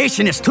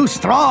radiation is too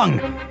strong.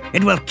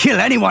 It will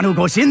kill anyone who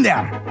goes in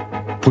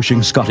there.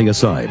 Pushing Scotty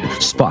aside,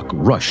 Spock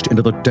rushed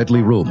into the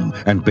deadly room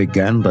and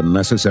began the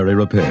necessary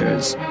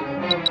repairs.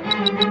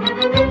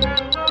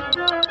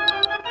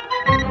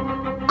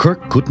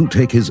 Kirk couldn't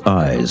take his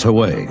eyes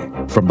away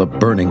from the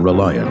burning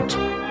Reliant.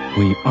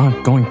 We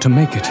aren't going to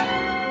make it.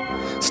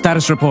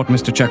 Status report,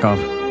 Mr. Chekhov.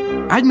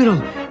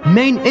 Admiral,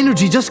 main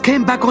energy just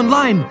came back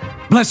online.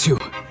 Bless you.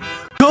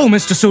 Go,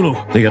 Mr. Sulu!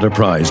 The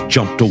Enterprise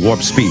jumped to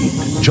warp speed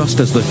just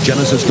as the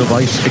Genesis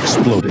device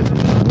exploded.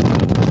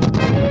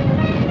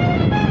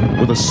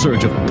 With a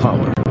surge of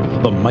power,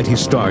 the mighty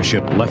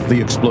starship left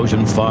the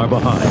explosion far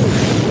behind.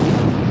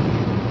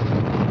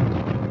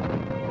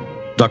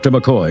 Dr.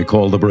 McCoy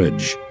called the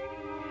bridge.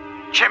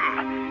 Jim,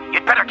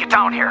 you'd better get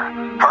down here.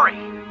 Hurry!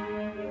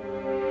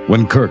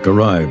 When Kirk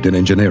arrived in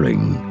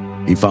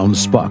engineering, he found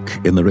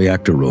Spock in the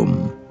reactor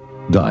room,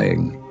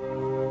 dying.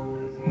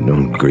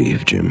 Don't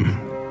grieve,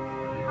 Jim.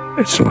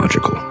 It's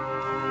logical.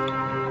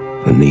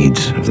 The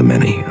needs of the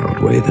many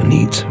outweigh the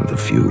needs of the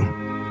few.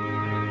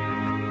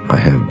 I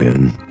have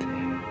been,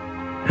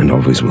 and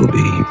always will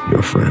be,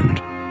 your friend.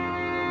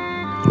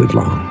 Live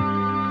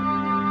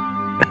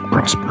long and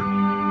prosper.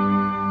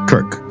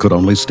 Kirk could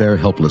only stare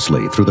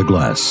helplessly through the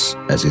glass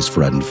as his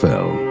friend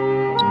fell.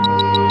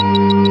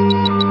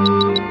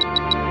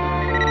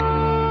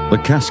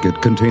 The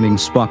casket containing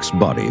Spock's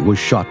body was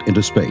shot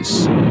into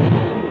space.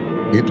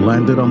 It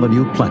landed on the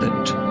new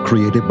planet,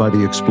 created by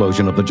the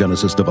explosion of the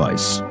Genesis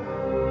device.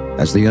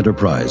 As the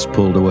Enterprise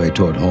pulled away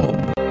toward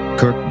home,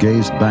 Kirk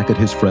gazed back at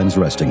his friend's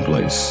resting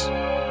place.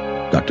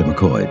 Dr.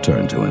 McCoy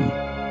turned to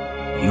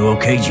him. You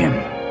okay, Jim?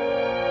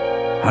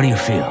 How do you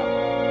feel?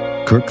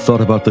 Kirk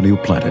thought about the new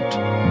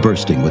planet,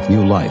 bursting with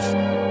new life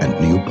and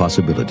new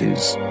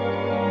possibilities.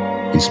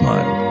 He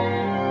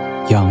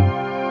smiled. Young.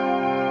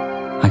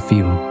 I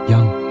feel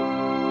young.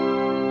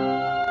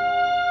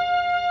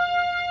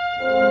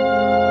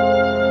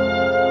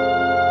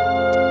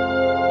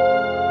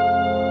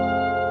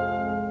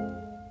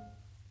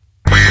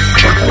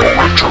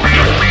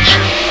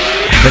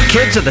 The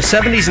kids of the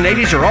 70s and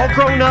 80s are all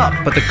grown up,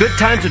 but the good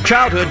times of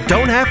childhood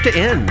don't have to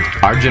end.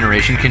 Our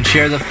generation can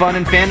share the fun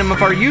and fandom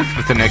of our youth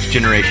with the next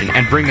generation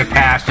and bring the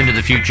past into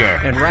the future.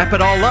 And wrap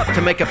it all up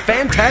to make a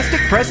fantastic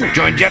present.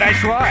 Join Jedi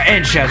Schwa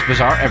and Shaz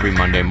Bazaar every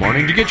Monday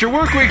morning to get your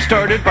work week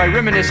started by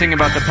reminiscing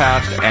about the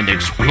past and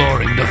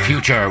exploring the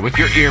future with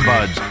your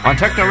earbuds on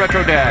Techno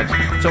Retro Dads.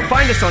 So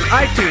find us on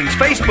iTunes,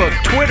 Facebook,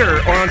 Twitter,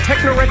 or on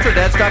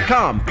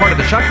TechnoRetroDads.com, part of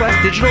the Shot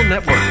Glass Digital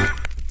Network.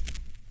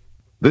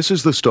 This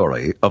is the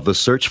story of the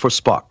search for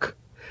Spock.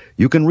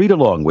 You can read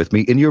along with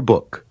me in your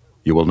book.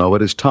 You will know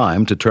it is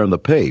time to turn the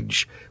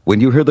page when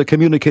you hear the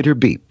communicator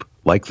beep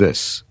like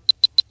this.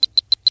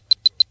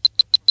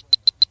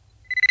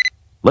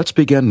 Let's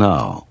begin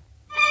now.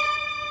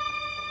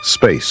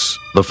 Space,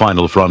 the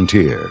final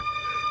frontier.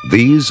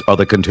 These are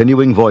the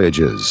continuing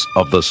voyages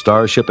of the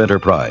Starship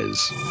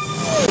Enterprise.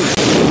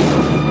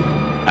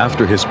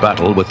 After his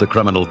battle with the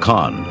criminal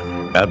Khan,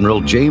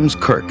 Admiral James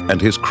Kirk and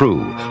his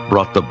crew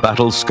brought the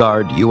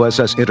battle-scarred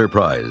USS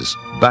Enterprise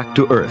back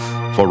to Earth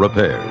for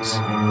repairs.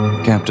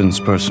 Captain's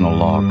personal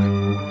log.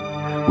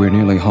 We're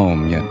nearly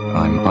home, yet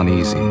I'm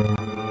uneasy.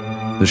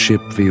 The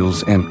ship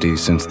feels empty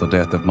since the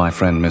death of my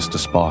friend Mr.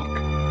 Spock.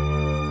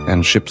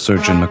 And ship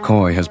surgeon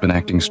McCoy has been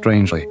acting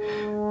strangely.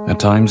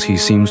 At times he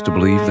seems to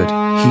believe that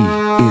he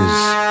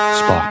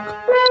is Spock.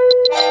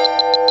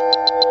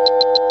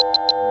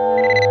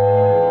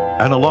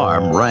 An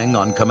alarm rang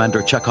on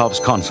Commander Chekhov's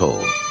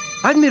console.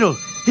 Admiral,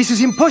 this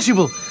is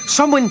impossible.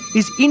 Someone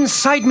is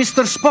inside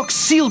Mr. Spock's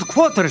sealed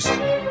quarters.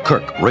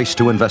 Kirk raced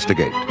to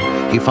investigate.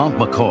 He found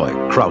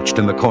McCoy crouched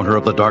in the corner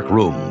of the dark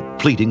room,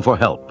 pleading for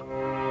help.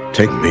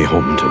 Take me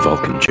home to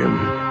Vulcan, Jim.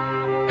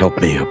 Help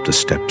me up the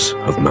steps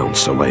of Mount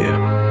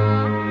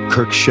Saleya.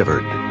 Kirk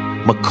shivered.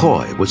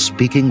 McCoy was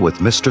speaking with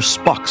Mr.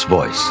 Spock's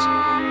voice.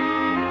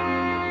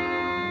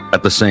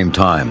 At the same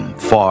time,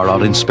 far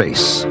out in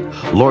space,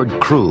 Lord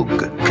Krug,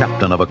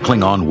 captain of a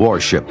Klingon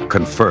warship,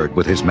 conferred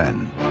with his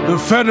men. The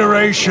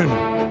Federation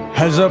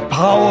has a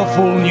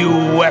powerful new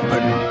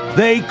weapon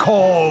they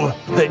call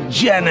the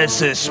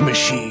Genesis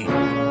machine.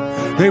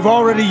 They've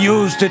already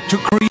used it to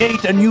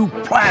create a new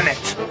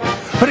planet,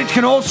 but it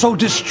can also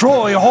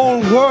destroy whole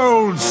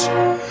worlds.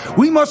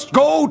 We must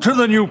go to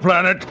the new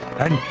planet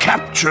and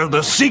capture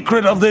the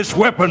secret of this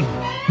weapon.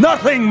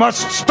 Nothing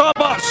must stop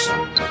us!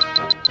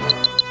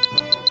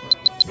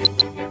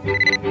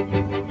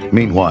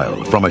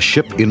 Meanwhile, from a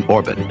ship in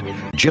orbit,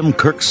 Jim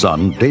Kirk's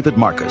son, David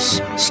Marcus,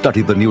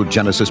 studied the new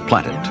Genesis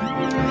planet.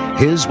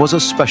 His was a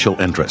special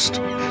interest,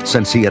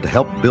 since he had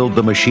helped build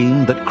the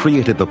machine that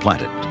created the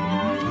planet.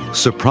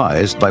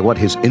 Surprised by what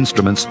his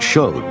instruments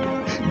showed,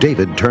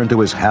 David turned to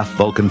his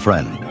half-Vulcan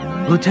friend.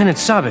 Lieutenant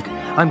Savick,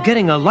 I'm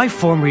getting a life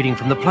form reading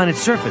from the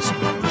planet's surface.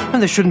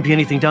 And there shouldn't be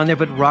anything down there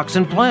but rocks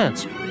and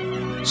plants.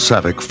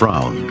 Savick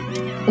frowned.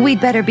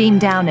 We'd better beam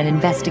down and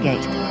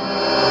investigate.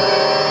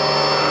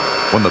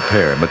 When the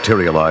pair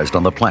materialized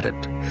on the planet,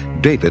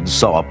 David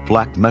saw a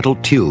black metal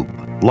tube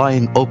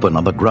lying open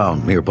on the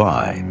ground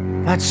nearby.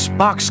 That's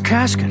Spock's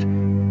casket.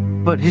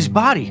 But his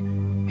body,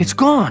 it's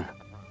gone.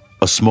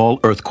 A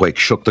small earthquake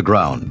shook the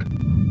ground.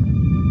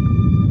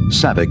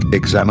 Savick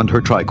examined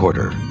her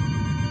tricorder.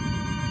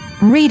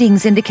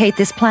 Readings indicate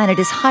this planet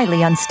is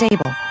highly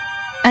unstable.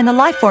 And the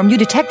life form you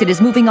detected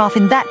is moving off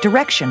in that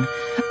direction.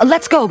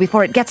 Let's go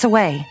before it gets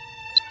away.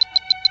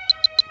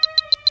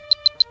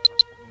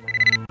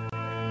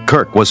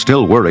 Kirk was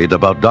still worried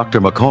about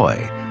Dr.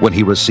 McCoy when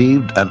he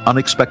received an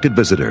unexpected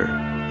visitor.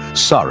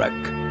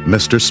 Sarek,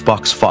 Mr.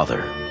 Spock's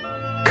father.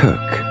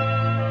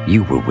 Kirk,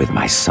 you were with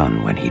my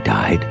son when he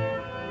died.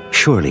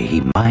 Surely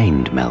he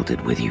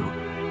mind-melded with you.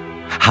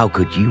 How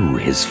could you,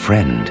 his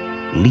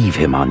friend, leave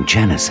him on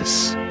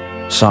Genesis?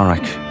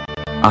 Sarek,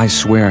 I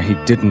swear he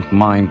didn't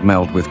mind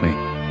meld with me.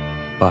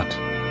 But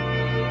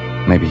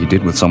maybe he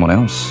did with someone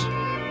else.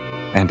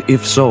 And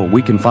if so,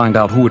 we can find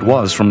out who it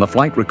was from the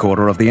flight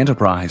recorder of the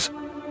Enterprise.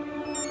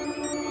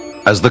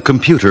 As the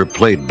computer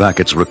played back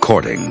its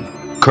recording,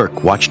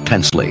 Kirk watched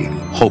tensely,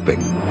 hoping.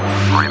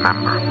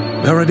 Remember.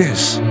 There it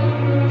is.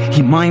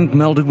 He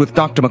mind-melded with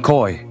Dr.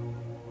 McCoy.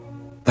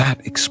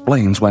 That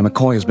explains why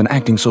McCoy has been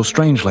acting so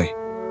strangely.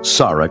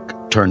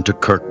 Sarek turned to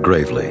Kirk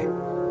gravely.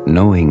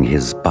 Knowing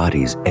his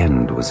body's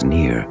end was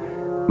near,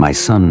 my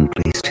son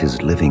placed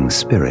his living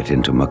spirit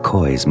into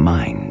McCoy's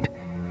mind.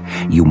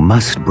 You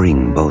must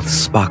bring both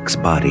Spock's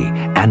body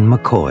and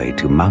McCoy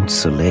to Mount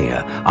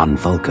Seleia on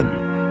Vulcan.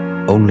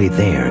 Only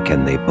there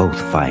can they both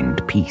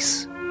find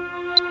peace.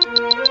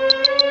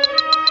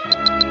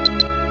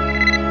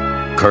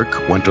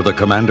 Kirk went to the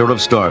commander of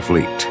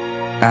Starfleet.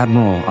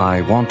 Admiral,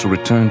 I want to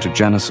return to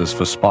Genesis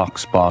for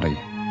Spock's body.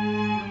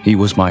 He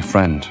was my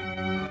friend.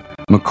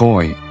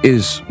 McCoy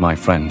is my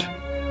friend.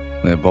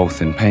 They're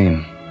both in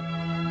pain.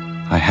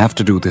 I have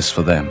to do this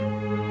for them.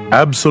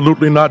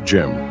 Absolutely not,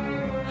 Jim.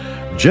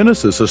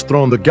 Genesis has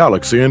thrown the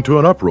galaxy into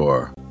an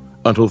uproar.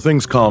 Until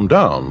things calm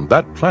down,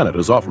 that planet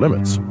is off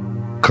limits.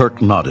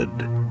 Kirk nodded,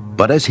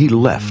 but as he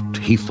left,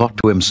 he thought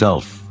to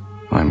himself,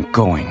 I'm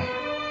going,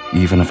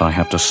 even if I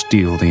have to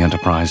steal the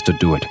Enterprise to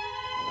do it.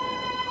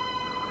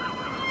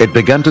 It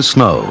began to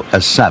snow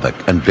as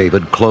Saavik and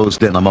David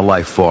closed in on the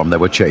life form they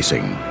were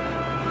chasing.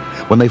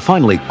 When they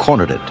finally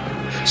cornered it,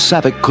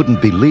 Saavik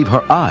couldn't believe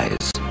her eyes.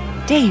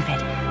 David,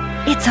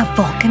 it's a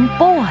Vulcan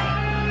boy.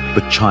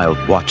 The child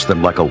watched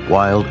them like a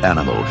wild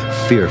animal,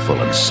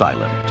 fearful and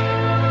silent.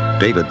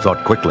 David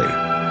thought quickly.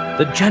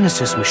 The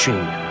Genesis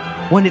machine.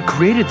 When it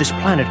created this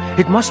planet,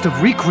 it must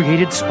have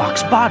recreated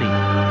Spock's body.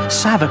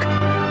 Saavik,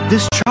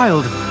 this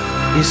child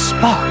is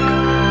Spock.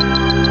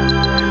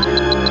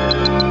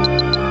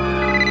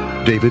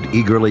 David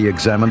eagerly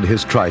examined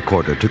his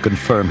tricorder to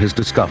confirm his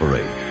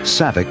discovery.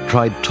 Saavik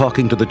tried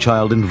talking to the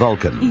child in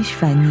Vulcan.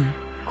 Ishvani,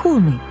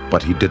 Kumi.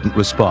 But he didn't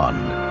respond.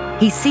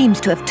 He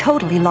seems to have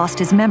totally lost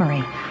his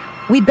memory.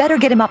 We'd better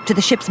get him up to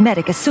the ship's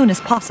medic as soon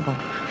as possible.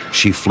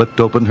 She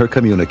flipped open her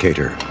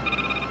communicator.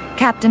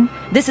 Captain,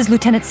 this is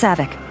Lieutenant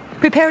Saavik.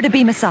 Prepare to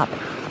beam us up.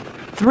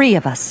 3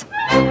 of us.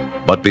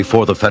 But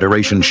before the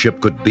Federation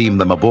ship could beam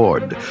them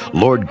aboard,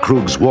 Lord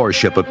Krug's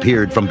warship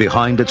appeared from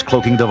behind its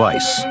cloaking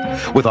device.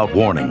 Without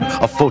warning,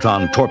 a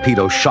photon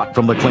torpedo shot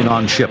from the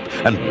Klingon ship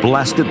and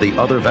blasted the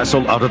other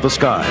vessel out of the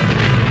sky.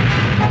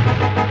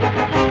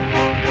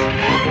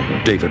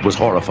 David was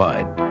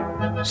horrified.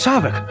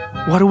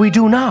 Saavik, what do we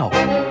do now?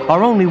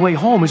 Our only way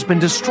home has been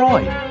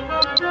destroyed.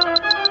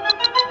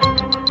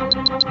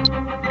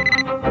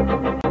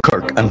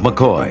 Kirk and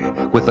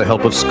McCoy, with the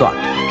help of Scott,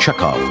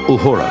 Chekhov,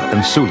 Uhura,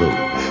 and Sulu,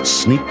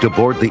 sneaked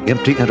aboard the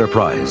empty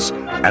Enterprise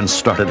and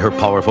started her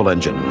powerful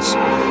engines.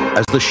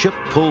 As the ship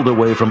pulled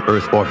away from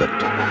Earth orbit,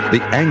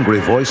 the angry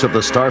voice of the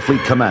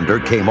Starfleet commander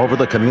came over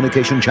the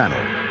communication channel.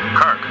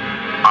 Kirk,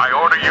 I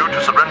order you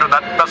to surrender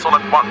that vessel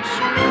at once.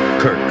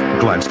 Kirk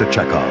glanced at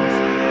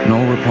Chekhov.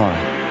 No reply.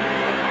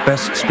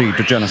 Best speed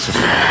to Genesis.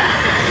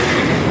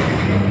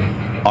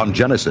 On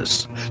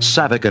Genesis,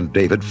 Saavik and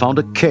David found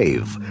a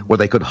cave where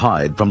they could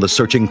hide from the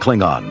searching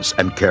Klingons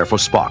and care for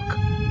Spock.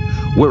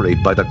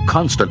 Worried by the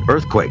constant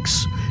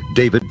earthquakes,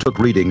 David took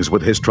readings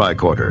with his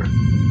tricorder.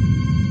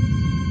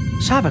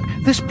 Saavik,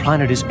 this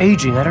planet is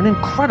aging at an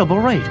incredible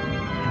rate.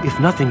 If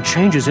nothing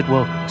changes, it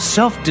will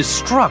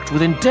self-destruct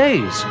within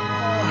days.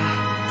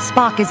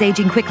 Spock is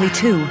aging quickly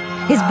too.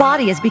 His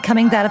body is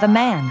becoming that of a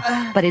man,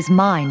 but his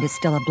mind is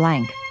still a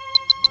blank.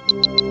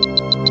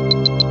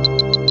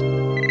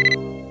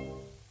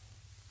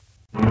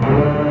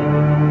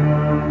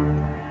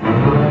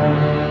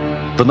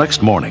 The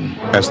next morning,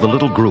 as the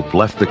little group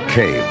left the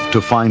cave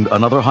to find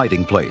another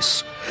hiding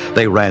place,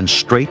 they ran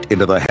straight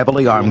into the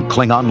heavily armed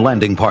Klingon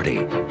landing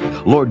party.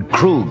 Lord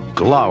Krug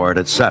glowered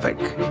at Saavik.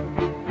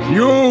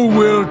 You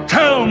will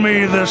tell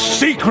me the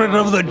secret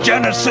of the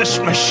Genesis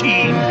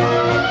machine,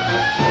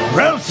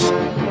 or else...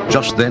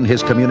 Just then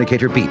his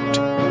communicator beeped.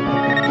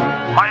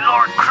 My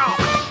Lord Krug,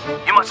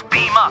 you must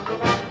beam up.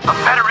 A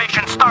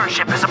Federation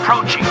starship is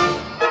approaching.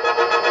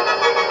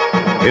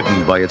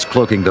 Hidden by its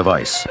cloaking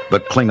device, the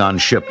Klingon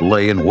ship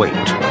lay in wait.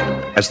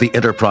 As the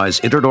Enterprise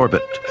entered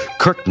orbit,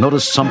 Kirk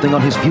noticed something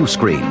on his view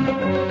screen.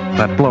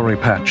 That blurry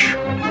patch.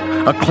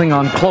 A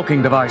Klingon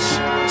cloaking device.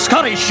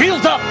 Scotty,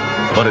 shields up!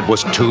 But it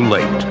was too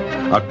late.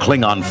 A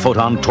Klingon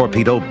photon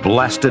torpedo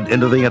blasted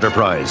into the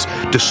Enterprise,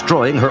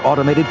 destroying her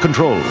automated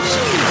controls.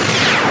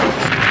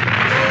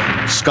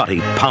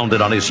 Scotty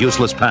pounded on his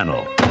useless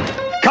panel.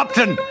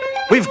 Captain,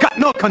 we've got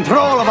no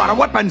control of our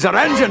weapons or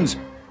engines.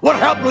 We're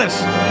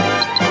helpless.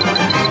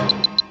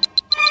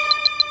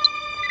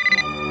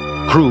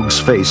 Krug's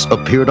face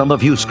appeared on the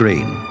view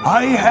screen.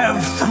 I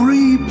have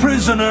 3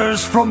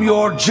 prisoners from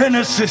your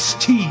Genesis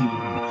team.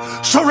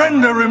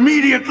 Surrender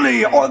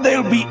immediately, or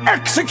they'll be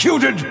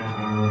executed!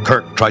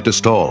 Kirk tried to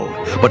stall,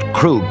 but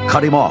Krug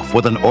cut him off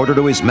with an order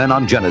to his men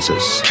on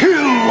Genesis.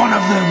 Kill one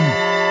of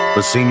them!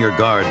 The senior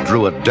guard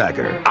drew a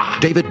dagger.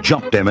 David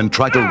jumped him and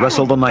tried to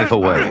wrestle the knife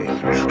away.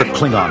 The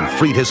Klingon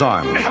freed his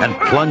arm and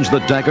plunged the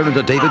dagger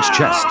into David's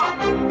chest.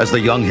 As the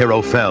young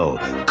hero fell,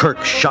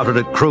 Kirk shouted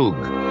at Krug,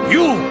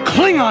 "You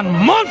Klingon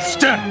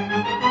monster!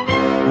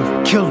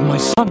 You've killed my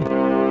son!"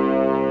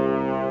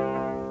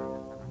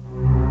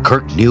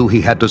 Kirk knew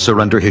he had to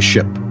surrender his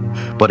ship,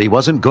 but he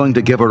wasn't going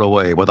to give her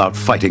away without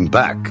fighting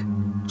back.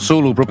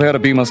 Sulu, prepare to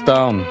beam us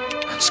down.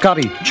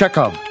 Scotty,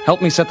 Chekhov,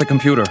 help me set the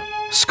computer.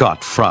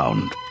 Scott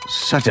frowned.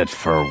 Set it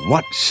for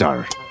what,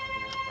 sir?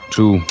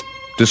 To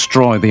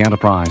destroy the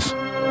Enterprise.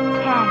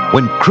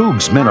 When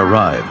Krug's men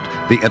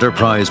arrived, the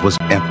Enterprise was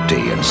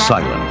empty and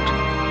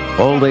silent.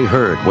 All they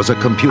heard was a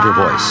computer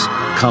voice,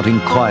 counting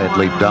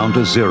quietly down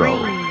to 0.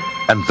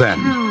 And then,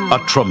 a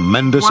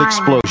tremendous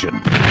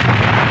explosion.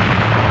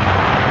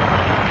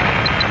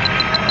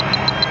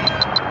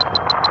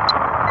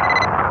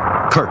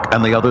 Kirk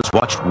and the others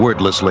watched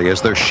wordlessly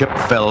as their ship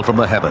fell from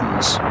the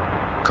heavens.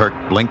 Kirk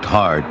blinked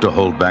hard to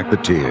hold back the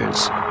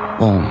tears.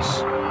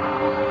 Bones.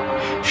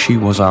 She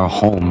was our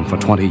home for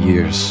 20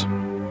 years.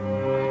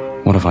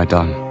 What have I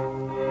done?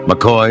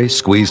 McCoy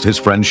squeezed his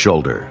friend's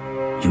shoulder.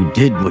 You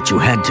did what you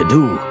had to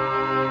do.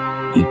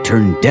 You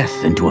turned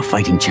death into a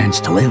fighting chance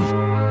to live.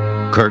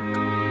 Kirk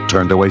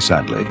turned away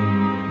sadly.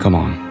 Come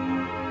on.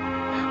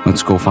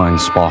 Let's go find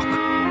Spock.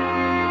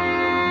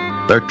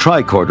 Their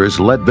tricorders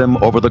led them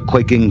over the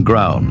quaking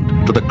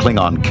ground to the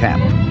Klingon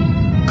camp.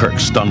 Kirk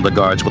stunned the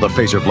guards with a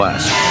phaser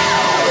blast,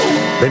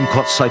 then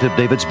caught sight of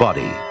David's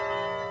body.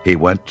 He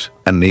went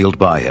and kneeled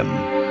by him.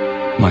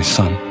 My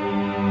son,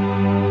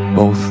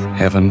 both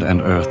heaven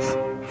and earth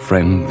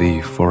friend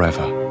thee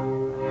forever.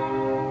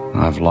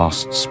 I've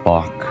lost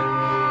Spock,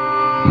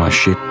 my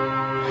ship,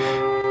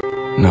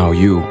 now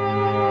you.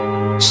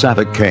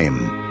 Saavik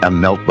came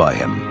and knelt by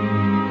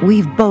him.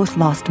 We've both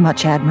lost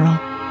much, Admiral.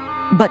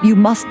 But you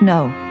must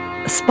know,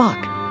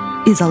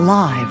 Spock is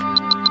alive.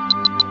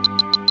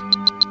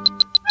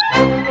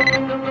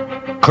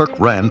 Kirk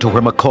ran to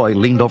where McCoy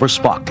leaned over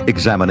Spock,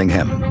 examining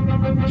him.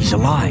 He's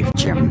alive,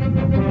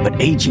 Jim,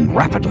 but aging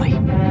rapidly.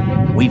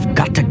 We've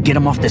got to get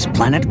him off this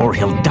planet or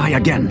he'll die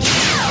again.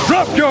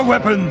 Drop your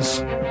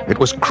weapons! It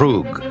was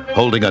Krug,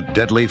 holding a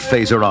deadly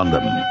phaser on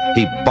them.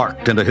 He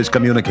barked into his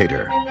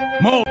communicator.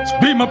 Maltz,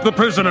 beam up the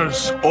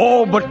prisoners,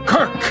 all but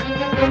Kirk.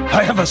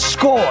 I have a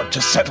score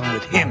to settle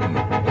with him.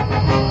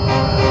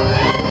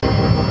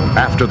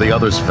 After the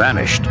others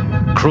vanished,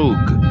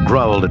 Krug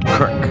growled at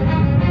Kirk.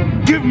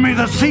 Give me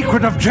the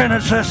secret of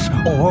Genesis,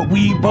 or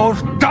we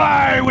both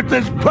die with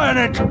this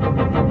planet!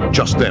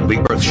 Just then, the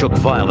Earth shook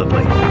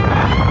violently.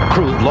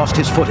 Krug lost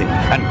his footing,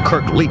 and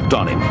Kirk leaped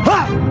on him.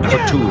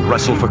 The two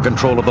wrestled for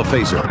control of the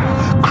phaser.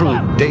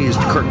 Krug dazed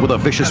Kirk with a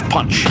vicious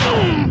punch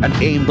and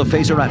aimed the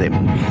phaser at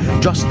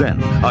him. Just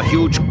then, a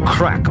huge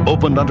crack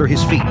opened under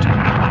his feet.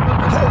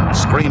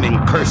 Screaming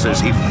curses,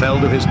 he fell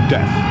to his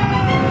death.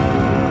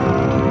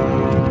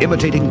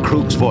 Imitating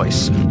Krug's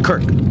voice,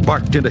 Kirk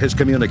barked into his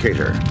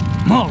communicator.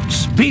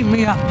 Maltz, beam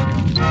me up!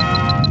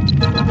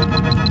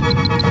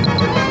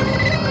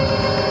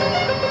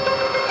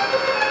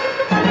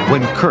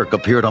 When Kirk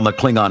appeared on the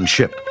Klingon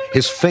ship,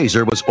 his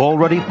phaser was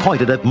already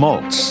pointed at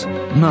Maltz.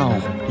 Now,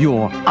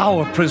 you're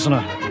our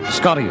prisoner.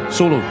 Scotty,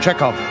 Sulu,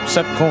 Chekhov,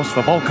 set course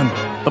for Vulcan.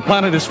 The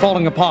planet is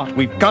falling apart.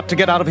 We've got to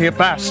get out of here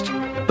fast.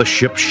 The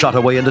ship shot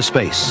away into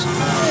space.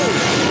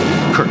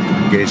 Kirk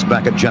gazed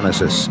back at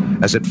Genesis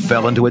as it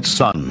fell into its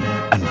sun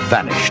and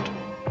vanished.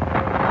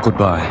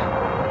 Goodbye,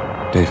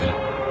 David.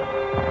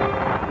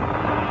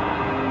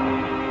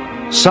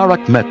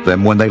 Sarek met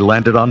them when they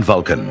landed on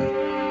Vulcan.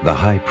 The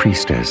High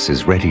Priestess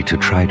is ready to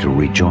try to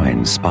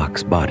rejoin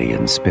Spock's body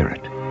and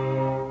spirit.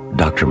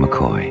 Dr.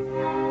 McCoy,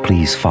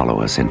 please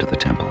follow us into the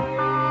temple.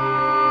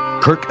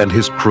 Kirk and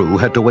his crew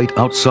had to wait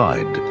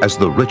outside as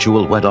the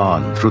ritual went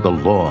on through the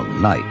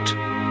long night.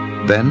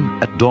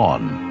 Then, at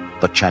dawn,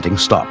 the chanting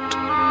stopped.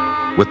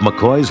 With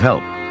McCoy's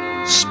help,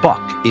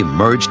 Spock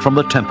emerged from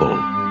the temple.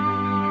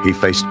 He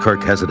faced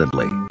Kirk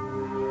hesitantly.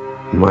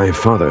 My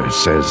father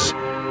says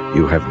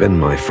you have been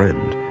my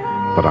friend,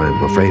 but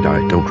I'm afraid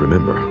I don't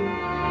remember.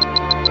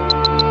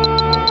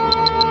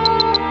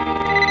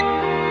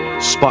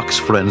 Spock's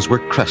friends were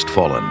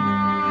crestfallen.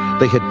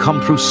 They had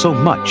come through so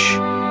much,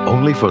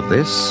 only for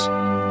this?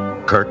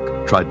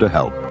 Kirk tried to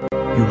help.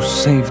 You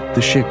saved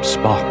the ship,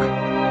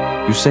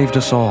 Spock. You saved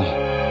us all.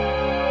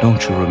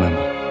 Don't you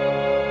remember?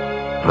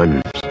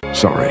 I'm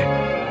sorry.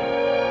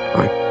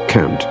 I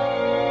can't.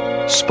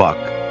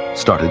 Spock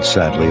started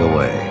sadly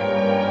away.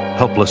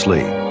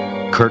 Helplessly,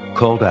 Kirk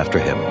called after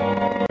him.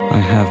 I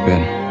have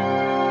been,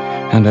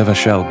 and ever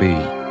shall be,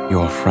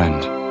 your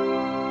friend.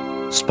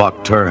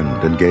 Spock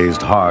turned and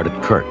gazed hard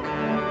at Kirk.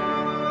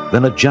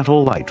 Then a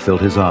gentle light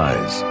filled his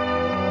eyes.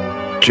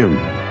 Jim.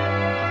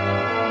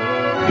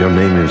 Your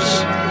name is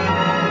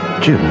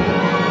Jim.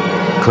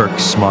 Kirk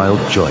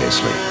smiled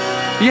joyously.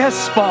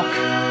 Yes, Spock.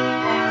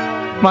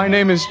 My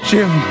name is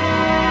Jim.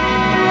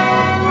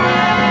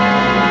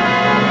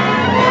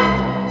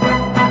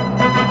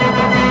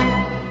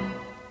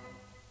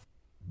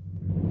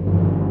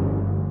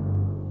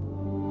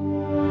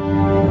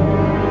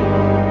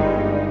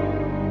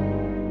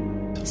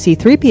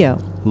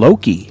 C-3PO,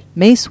 Loki,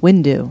 Mace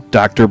Windu,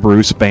 Dr.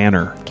 Bruce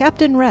Banner,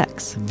 Captain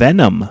Rex,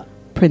 Venom,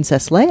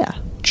 Princess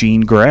Leia,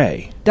 Jean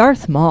Grey,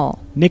 Darth Maul,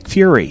 Nick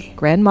Fury,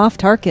 Grand Moff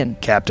Tarkin,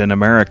 Captain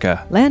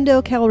America,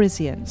 Lando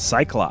Calrissian,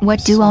 Cyclops.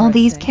 What do all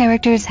these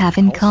characters have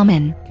in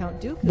common?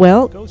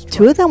 Well,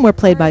 2 of them were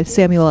played by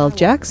Samuel L.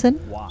 Jackson.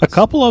 A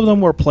couple of them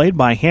were played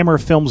by Hammer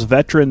Films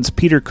veterans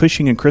Peter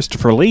Cushing and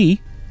Christopher Lee.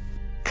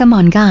 Come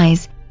on,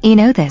 guys. You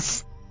know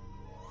this.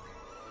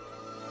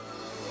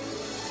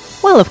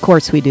 Well, of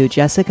course we do,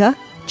 Jessica.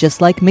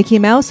 Just like Mickey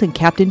Mouse and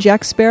Captain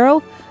Jack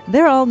Sparrow,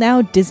 they're all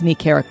now Disney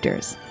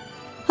characters.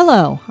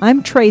 Hello,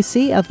 I'm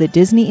Tracy of the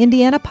Disney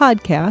Indiana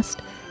podcast,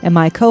 and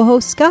my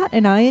co-host Scott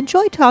and I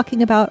enjoy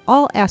talking about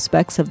all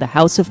aspects of the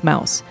House of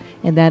Mouse,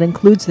 and that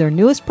includes their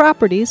newest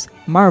properties,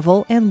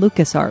 Marvel and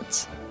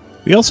LucasArts.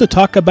 We also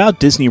talk about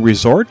Disney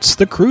resorts,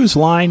 the cruise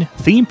line,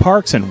 theme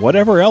parks, and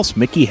whatever else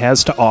Mickey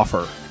has to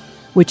offer.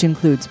 Which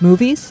includes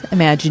movies,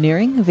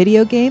 Imagineering,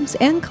 video games,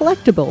 and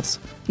collectibles.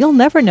 You'll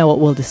never know what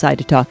we'll decide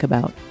to talk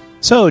about.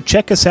 So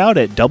check us out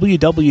at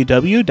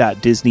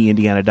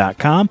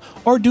www.disneyindiana.com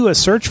or do a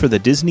search for the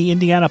Disney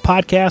Indiana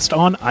podcast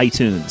on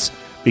iTunes,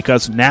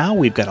 because now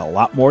we've got a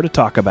lot more to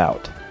talk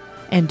about.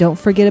 And don't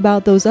forget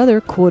about those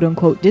other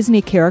quote-unquote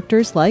Disney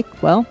characters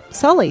like, well,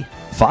 Sully,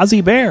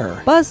 Fozzie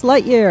Bear, Buzz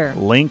Lightyear,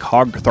 Link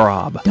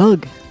Hogthrob,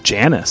 Doug,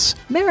 Janice,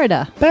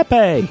 Merida,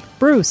 Pepe,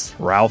 Bruce,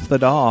 Ralph the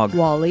dog,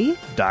 Wally,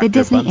 The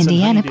Disney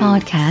Indiana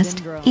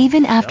podcast.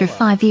 Even after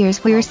 5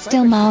 years, we're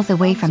still miles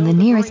away from the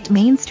nearest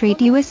Main Street,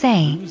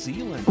 USA.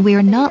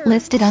 We're not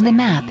listed on the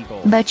map,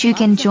 but you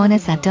can join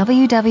us at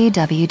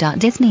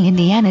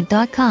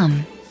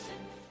www.disneyindiana.com.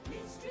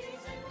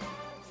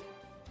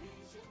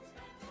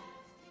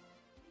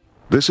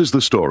 This is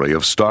the story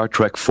of Star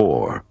Trek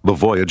IV, The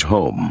Voyage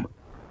Home.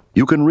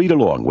 You can read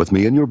along with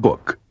me in your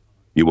book.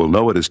 You will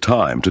know it is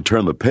time to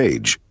turn the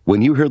page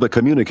when you hear the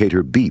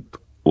communicator beep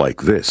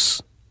like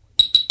this.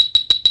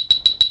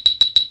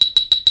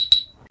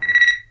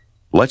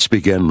 Let's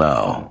begin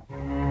now.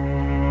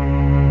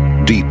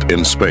 Deep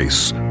in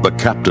space, the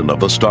captain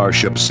of the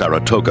starship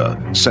Saratoga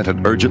sent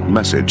an urgent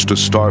message to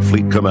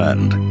Starfleet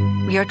Command.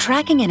 We are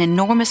tracking an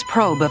enormous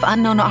probe of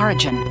unknown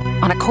origin.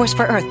 On a course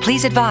for Earth,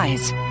 please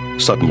advise.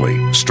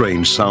 Suddenly,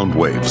 strange sound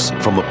waves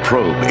from the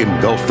probe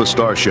engulfed the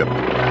starship.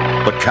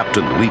 The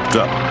captain leaped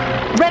up.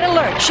 Red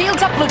alert!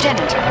 Shields up,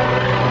 Lieutenant!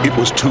 It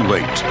was too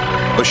late.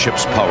 The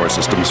ship's power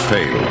systems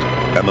failed,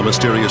 and the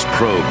mysterious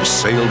probe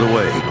sailed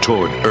away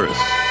toward Earth.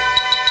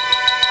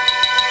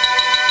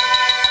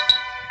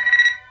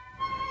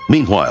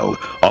 Meanwhile,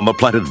 on the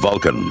planet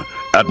Vulcan,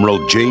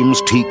 Admiral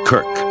James T.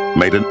 Kirk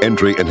made an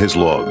entry in his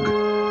log.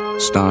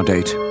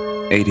 Stardate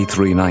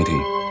 8390.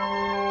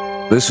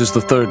 This is the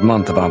 3rd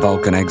month of our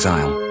Vulcan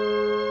exile.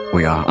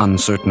 We are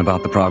uncertain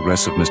about the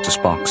progress of Mr.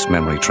 Spock's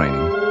memory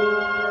training.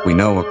 We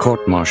know a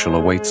court-martial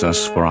awaits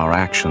us for our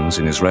actions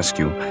in his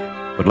rescue,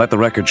 but let the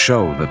record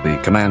show that the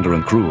commander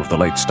and crew of the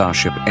late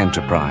Starship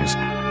Enterprise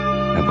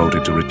have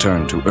voted to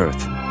return to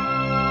Earth.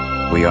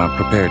 We are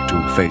prepared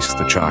to face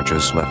the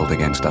charges leveled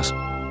against us.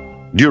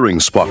 During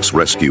Spock's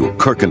rescue,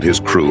 Kirk and his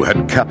crew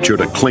had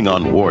captured a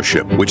Klingon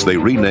warship, which they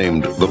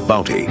renamed the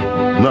Bounty.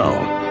 Now,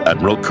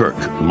 Admiral Kirk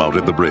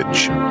mounted the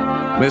bridge.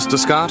 Mr.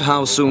 Scott,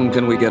 how soon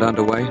can we get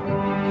underway?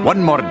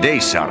 1 more day,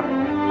 sir.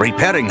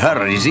 Repairing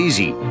her is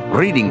easy.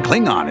 Reading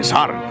Klingon is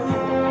hard.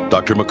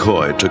 Dr.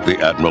 McCoy took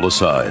the Admiral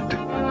aside.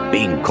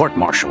 Being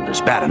court-martialed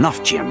is bad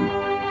enough, Jim.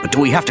 But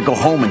do we have to go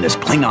home in this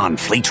Klingon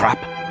flea trap?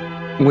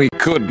 We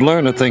could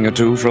learn a thing or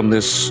two from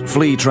this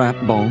flea trap,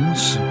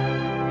 Bones.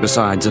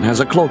 Besides, it has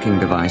a cloaking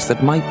device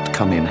that might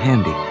come in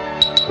handy.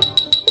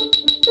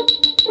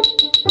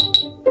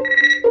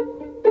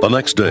 The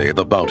next day,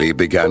 the Bounty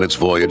began its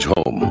voyage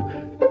home.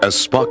 As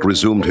Spock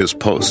resumed his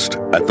post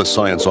at the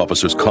science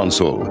officer's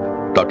console,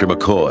 Dr.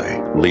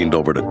 McCoy leaned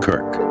over to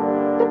Kirk.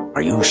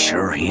 Are you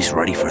sure he's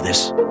ready for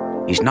this?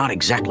 He's not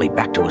exactly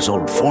back to his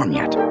old form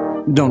yet.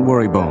 Don't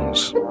worry,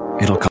 Bones.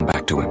 It'll come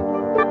back to him.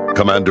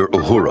 Commander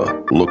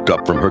Uhura looked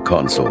up from her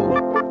console.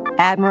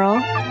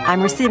 Admiral,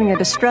 I'm receiving a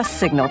distress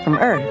signal from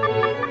Earth.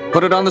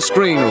 Put it on the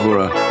screen,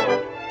 Uhura.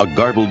 A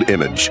garbled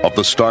image of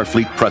the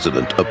Starfleet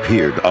president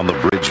appeared on the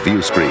bridge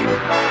view screen.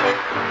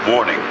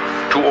 Warning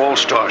to all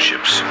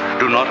starships,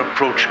 do not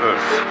approach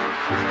Earth.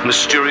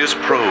 Mysterious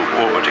probe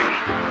orbiting.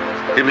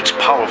 Emits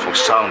powerful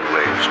sound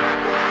waves,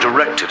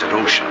 directed at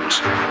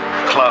oceans.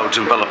 Clouds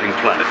enveloping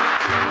planet.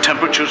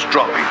 Temperatures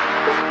dropping.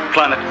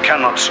 Planet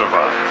cannot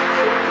survive.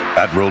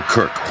 Admiral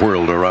Kirk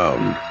whirled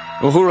around.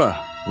 Uhura,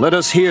 let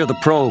us hear the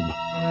probe.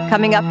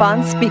 Coming up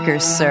on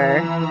speakers,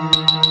 sir.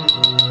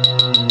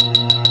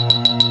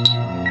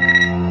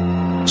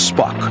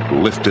 Spock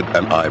lifted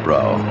an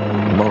eyebrow.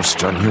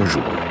 Most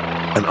unusual.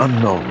 An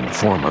unknown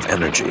form of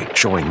energy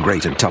showing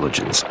great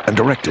intelligence and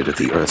directed at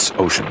the Earth's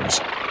oceans.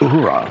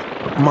 Uhura,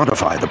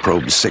 modify the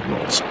probe's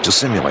signals to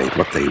simulate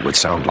what they would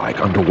sound like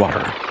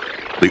underwater.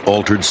 The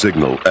altered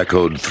signal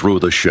echoed through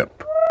the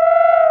ship.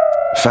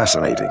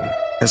 Fascinating.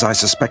 As I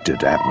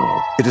suspected,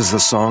 Admiral, it is the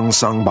song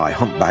sung by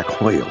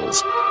humpback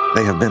whales.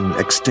 They have been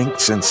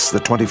extinct since the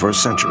 21st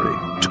century.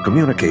 To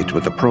communicate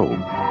with the probe,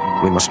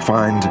 We must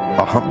find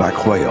a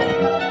humpback whale.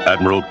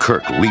 Admiral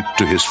Kirk leaped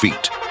to his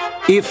feet.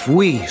 If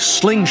we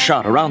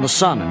slingshot around the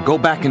sun and go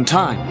back in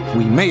time,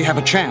 we may have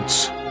a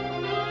chance.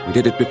 We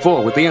did it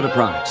before with the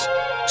Enterprise.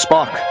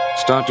 Spock,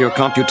 start your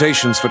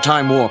computations for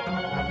time warp.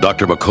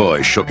 Dr.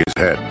 McCoy shook his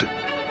head.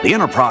 The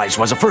Enterprise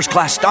was a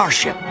first-class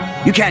starship.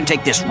 You can't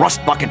take this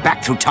rust bucket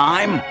back through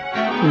time.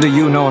 Do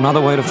you know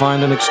another way to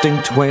find an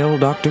extinct whale,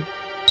 Doctor?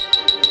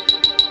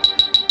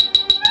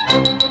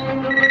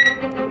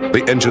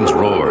 The engines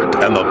roared,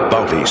 and the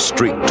Bounty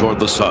streaked toward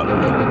the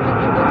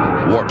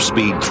sun. Warp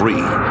speed 3,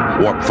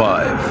 warp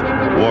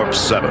 5, warp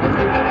 7.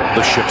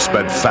 The ship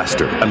sped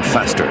faster and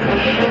faster.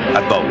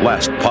 At the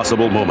last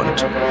possible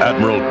moment,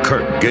 Admiral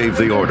Kirk gave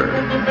the order.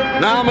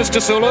 Now,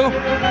 Mr. Sulu.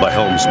 The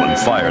helmsman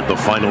fired the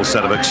final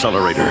set of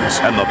accelerators,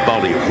 and the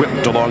Bounty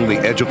whipped along the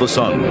edge of the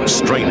sun,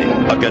 straining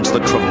against the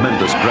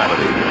tremendous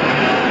gravity.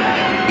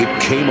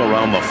 It came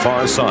around the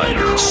far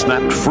side,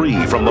 snapped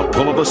free from the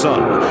pull of the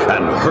sun,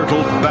 and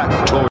hurtled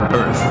back toward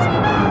Earth.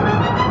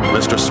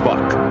 Mr.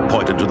 Spock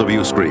pointed to the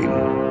view screen.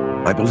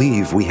 I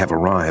believe we have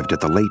arrived at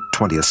the late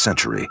 20th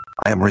century.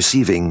 I am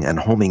receiving and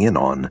homing in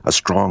on a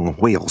strong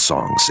whale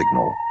song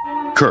signal.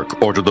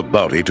 Kirk ordered the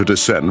Bounty to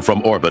descend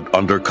from orbit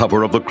under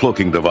cover of the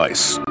cloaking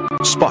device.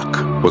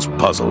 Spock was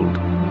puzzled.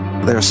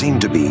 There seem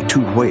to be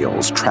 2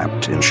 whales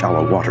trapped in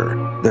shallow water.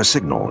 Their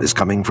signal is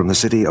coming from the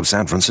city of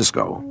San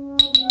Francisco.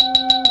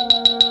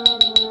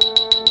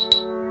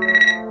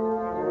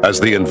 As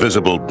the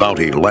invisible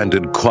Bounty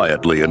landed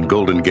quietly in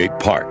Golden Gate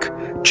Park,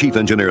 Chief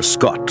Engineer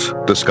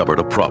Scott discovered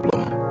a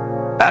problem.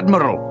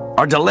 Admiral,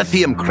 our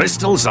dilithium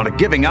crystals are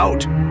giving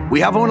out. We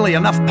have only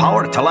enough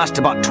power to last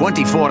about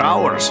 24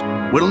 hours.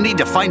 We'll need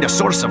to find a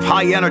source of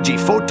high-energy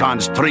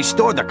photons to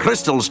restore the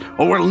crystals,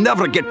 or we'll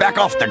never get back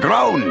off the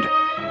ground.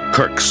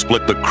 Kirk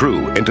split the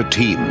crew into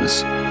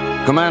teams.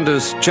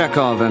 Commanders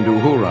Chekhov and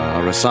Uhura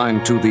are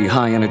assigned to the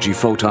high-energy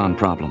photon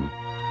problem.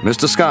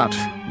 Mr. Scott,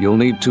 you'll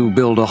need to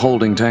build a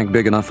holding tank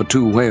big enough for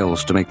 2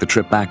 whales to make the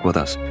trip back with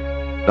us.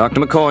 Dr.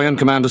 McCoy and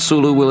Commander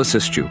Sulu will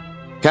assist you.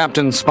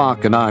 Captain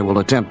Spock and I will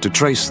attempt to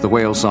trace the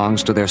whale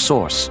songs to their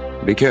source.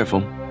 Be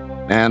careful.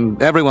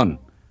 And everyone,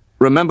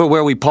 remember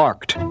where we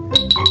parked.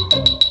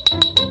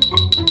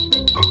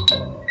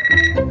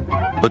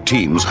 The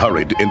teams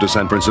hurried into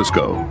San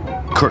Francisco.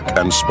 Kirk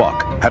and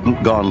Spock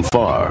hadn't gone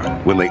far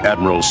when the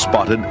Admiral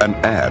spotted an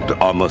ad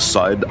on the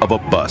side of a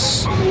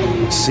bus.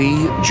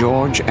 See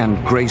George and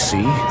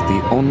Gracie,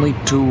 the only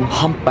 2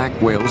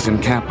 humpback whales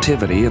in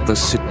captivity at the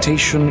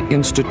Cetacean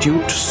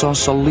Institute,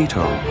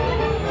 Sausalito.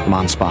 Come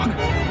on, Spock.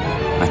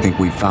 I think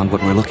we've found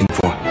what we're looking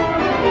for.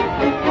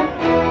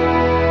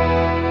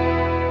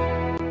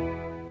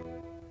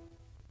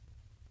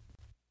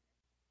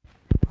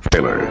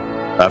 Taylor,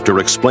 after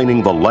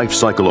explaining the life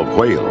cycle of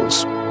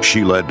whales,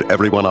 she led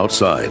everyone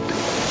outside.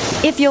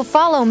 If you'll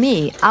follow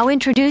me, I'll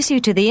introduce you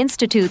to the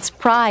Institute's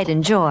pride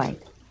and joy.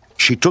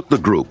 She took the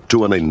group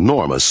to an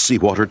enormous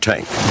seawater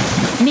tank.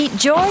 Meet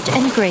George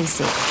and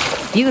Gracie.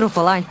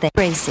 Beautiful, aren't they?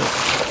 Gracie.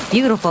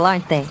 Beautiful,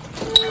 aren't they?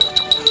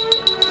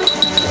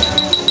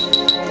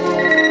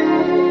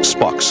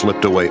 Spock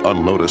slipped away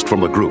unnoticed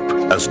from the group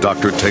as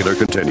Dr. Taylor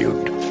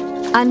continued.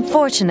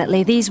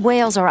 Unfortunately, these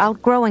whales are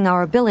outgrowing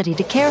our ability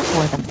to care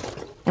for them,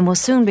 and will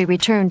soon be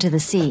returned to the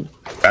sea.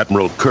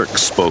 Admiral Kirk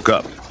spoke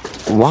up.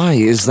 Why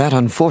is that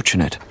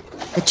unfortunate?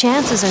 The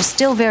chances are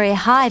still very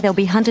high they'll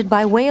be hunted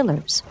by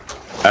whalers.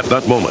 At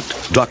that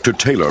moment, Dr.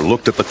 Taylor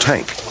looked at the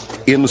tank.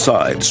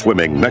 Inside,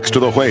 swimming next to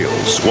the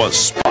whales,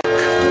 was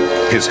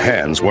Spock. His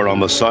hands were on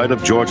the side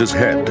of George's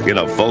head in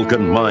a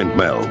Vulcan mind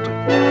meld.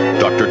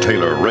 Dr.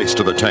 Taylor raced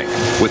to the tank,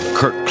 with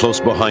Kirk close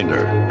behind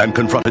her, and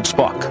confronted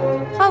Spock.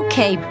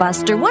 Okay,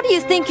 Buster, what do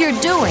you think you're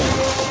doing?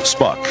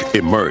 Spock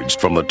emerged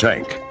from the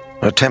tank.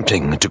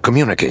 Attempting to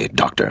communicate,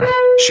 Doctor.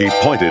 She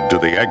pointed to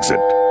the exit.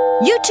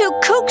 You 2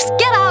 kooks,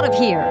 get out of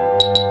here!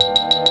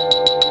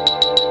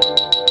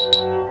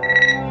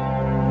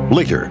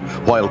 Later,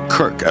 while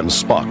Kirk and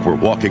Spock were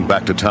walking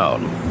back to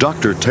town,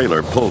 Dr.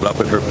 Taylor pulled up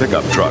in her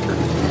pickup truck.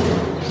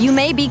 You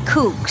may be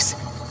kooks,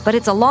 but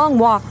it's a long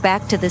walk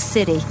back to the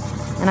city,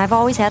 and I've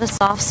always had a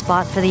soft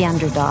spot for the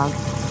underdog.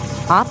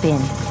 Hop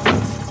in.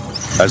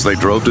 As they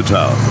drove to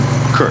town,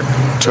 Kirk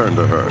turned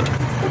to her.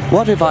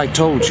 What if I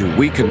told you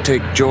we can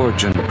take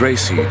George and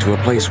Gracie to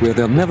a place where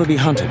they'll never be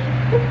hunted?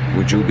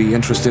 Would you be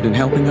interested in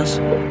helping us?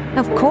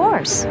 Of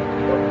course,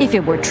 if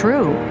it were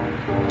true.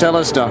 Tell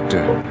us,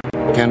 Doctor,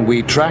 can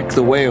we track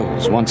the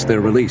whales once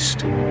they're released?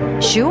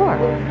 Sure,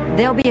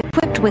 they'll be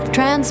equipped with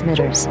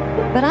transmitters,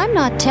 but I'm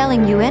not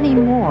telling you any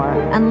more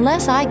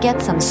unless I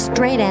get some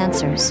straight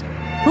answers.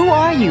 Who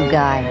are you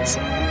guys?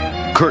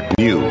 Kirk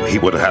knew he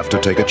would have to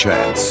take a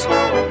chance.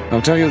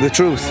 I'll tell you the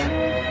truth.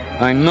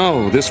 I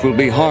know this will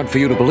be hard for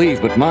you to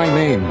believe, but my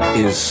name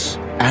is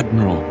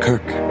Admiral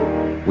Kirk.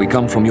 We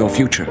come from your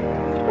future,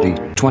 the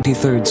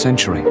 23rd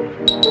century.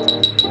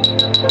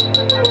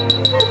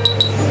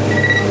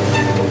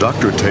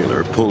 Dr.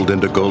 Taylor pulled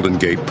into Golden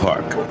Gate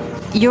Park.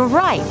 You're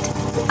right.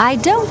 I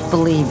don't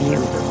believe you.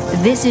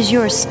 This is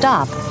your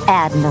stop,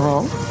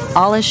 Admiral.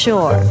 All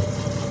ashore.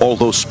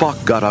 Although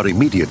Spock got out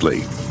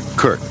immediately,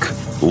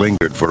 Kirk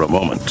lingered for a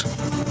moment.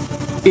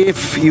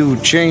 If you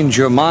change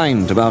your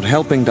mind about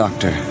helping,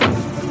 Doctor,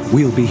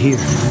 we'll be here.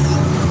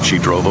 She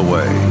drove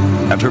away,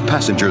 and her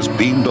passengers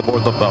beamed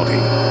aboard the Bounty.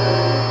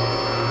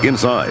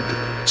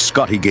 Inside,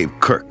 Scotty gave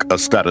Kirk a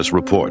status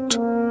report.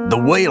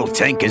 The whale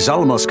tank is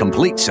almost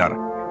complete, sir.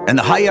 And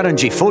the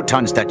high-energy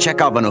photons that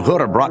Chekhov and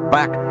Uhura brought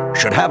back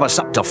should have us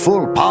up to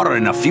full power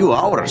in a few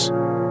hours.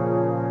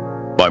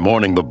 By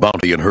morning, the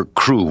Bounty and her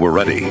crew were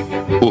ready.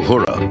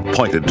 Uhura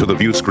pointed to the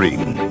view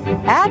screen.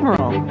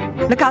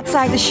 Admiral, look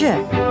outside the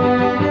ship.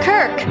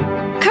 Kirk!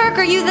 Kirk,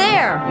 are you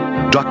there?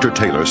 Dr.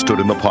 Taylor stood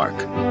in the park.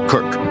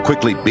 Kirk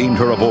quickly beamed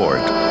her aboard,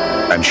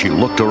 and she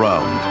looked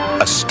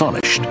around,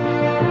 astonished.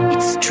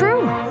 It's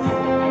true.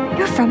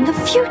 You're from the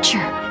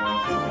future.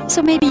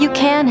 So maybe you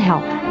can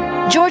help.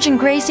 George and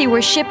Gracie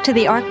were shipped to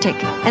the Arctic,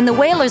 and the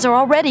whalers are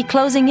already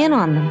closing in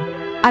on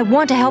them. I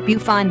want to help you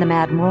find them,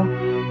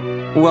 Admiral.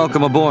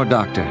 Welcome aboard,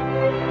 Doctor.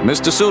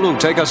 Mr. Sulu,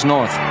 take us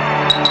north.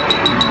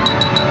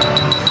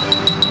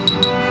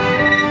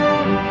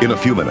 In a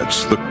few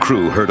minutes, the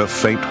crew heard a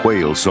faint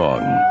whale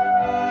song.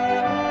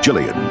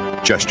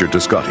 Jillian gestured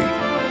to Scotty.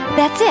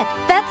 That's it!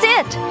 That's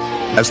it!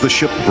 As the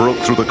ship broke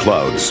through the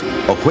clouds,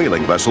 a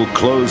whaling vessel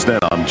closed in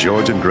on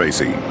George and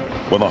Gracie.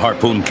 When the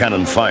harpoon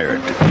cannon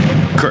fired,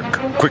 Kirk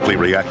quickly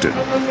reacted.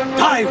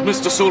 Dive,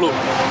 Mr. Sulu!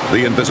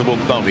 The invisible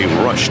Bounty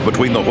rushed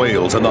between the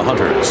whales and the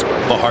hunters.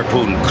 The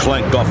harpoon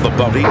clanked off the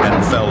Bounty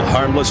and fell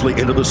harmlessly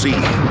into the sea.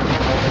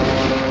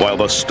 While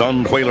the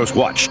stunned whalers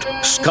watched,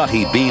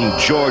 Scotty beamed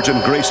George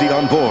and Gracie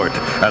on board,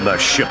 and the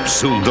ship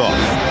zoomed off.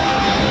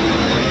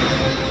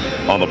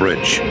 On the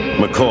bridge,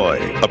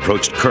 McCoy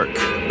approached Kirk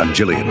and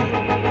Jillian.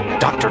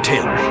 Dr.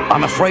 Taylor,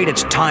 I'm afraid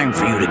it's time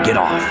for you to get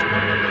off.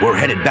 We're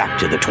headed back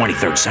to the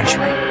 23rd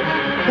century.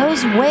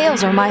 Those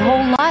whales are my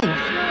whole life.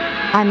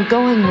 I'm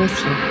going with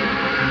you.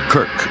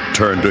 Kirk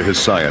turned to his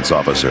science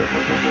officer.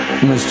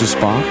 Mr.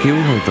 Spock, you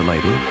heard the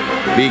lady.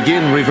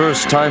 Begin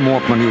reverse time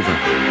warp maneuver.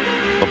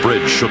 The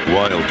bridge shook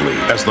wildly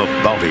as the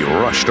Bounty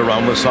rushed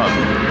around the sun.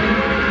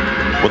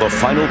 With a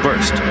final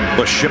burst,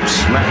 the ship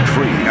snapped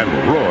free and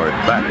roared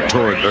back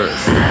toward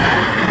Earth.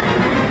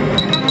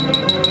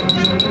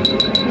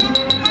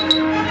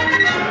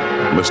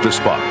 Mr.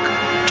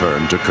 Spock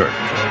turned to Kirk.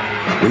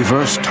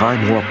 Reverse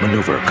time warp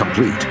maneuver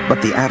complete,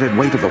 but the added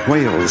weight of the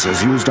whales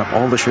has used up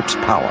all the ship's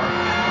power.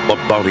 The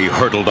Bounty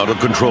hurtled out of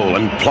control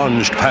and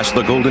plunged past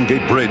the Golden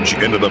Gate Bridge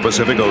into the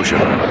Pacific Ocean.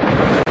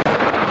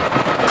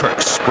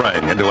 Kirk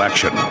sprang into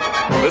action.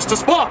 Mr.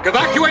 Spock,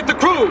 evacuate the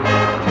crew!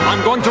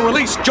 I'm going to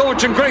release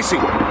George and Gracie.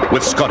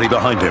 With Scotty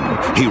behind him,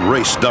 he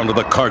raced down to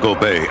the cargo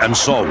bay and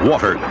saw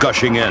water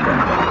gushing in.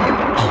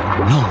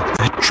 Oh no,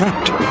 they're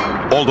trapped.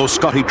 Although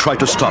Scotty tried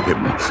to stop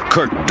him,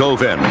 Kirk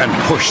dove in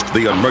and pushed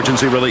the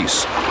emergency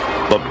release.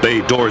 The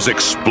bay doors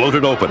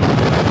exploded open,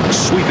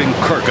 sweeping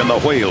Kirk and the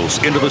whales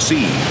into the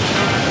sea.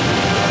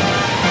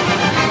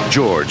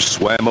 George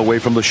swam away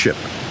from the ship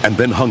and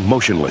then hung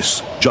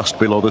motionless just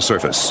below the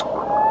surface.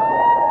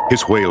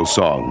 His whale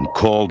song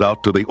called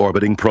out to the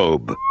orbiting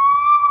probe.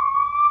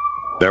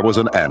 There was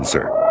an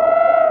answer,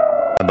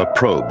 and the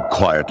probe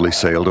quietly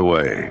sailed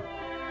away.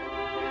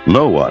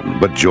 No one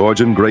but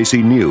George and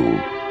Gracie knew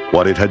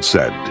what it had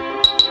said.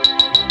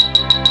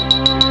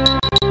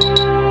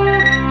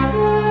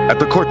 At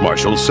the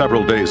court-martial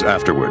several days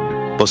afterward,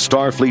 the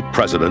Starfleet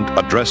president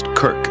addressed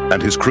Kirk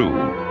and his crew.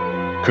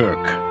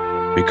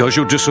 Kirk, because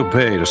you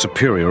disobeyed a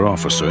superior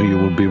officer, you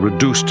will be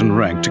reduced in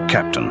rank to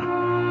captain.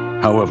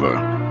 However,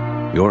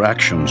 your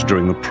actions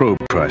during the probe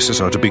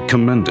crisis are to be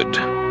commended.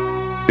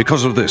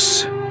 Because of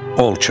this,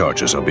 all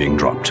charges are being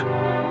dropped.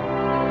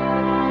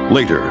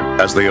 Later,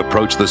 as they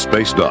approached the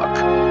space dock,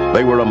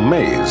 they were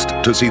amazed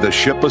to see the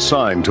ship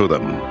assigned to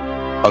them,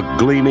 a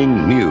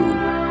gleaming new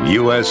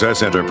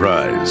USS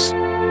Enterprise.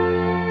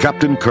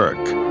 Captain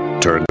Kirk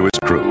turned to his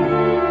crew.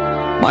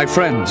 My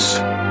friends,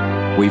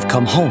 we've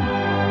come home.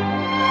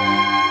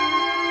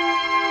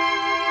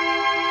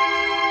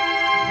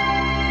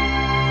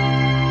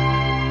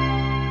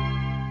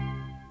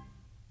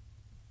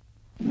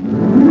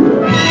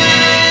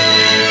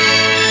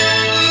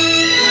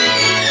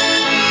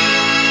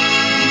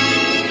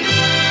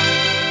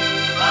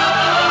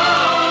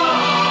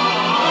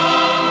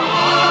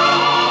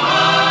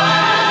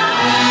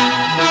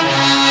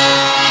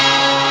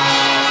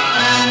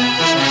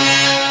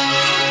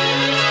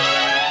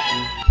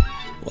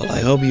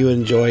 I hope you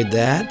enjoyed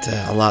that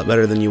a lot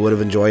better than you would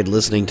have enjoyed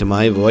listening to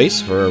my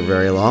voice for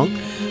very long.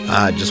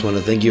 I just want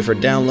to thank you for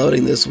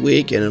downloading this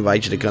week and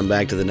invite you to come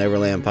back to the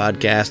Neverland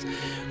podcast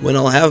when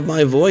I'll have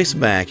my voice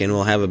back and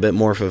we'll have a bit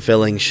more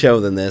fulfilling show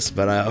than this.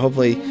 But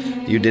hopefully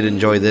you did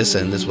enjoy this,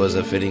 and this was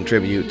a fitting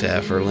tribute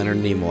for Leonard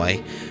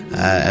Nimoy,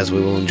 as we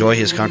will enjoy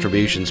his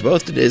contributions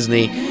both to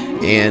Disney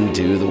and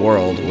to the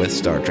world with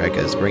Star Trek,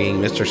 as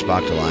bringing Mr.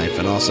 Spock to life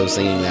and also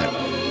singing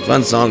that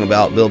fun song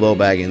about Bilbo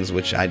Baggins,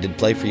 which I did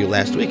play for you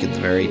last week at the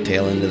very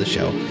tail end of the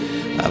show.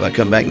 But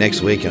come back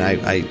next week, and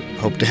I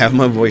hope to have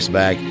my voice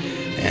back.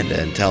 And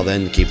until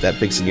then, keep that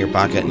pix in your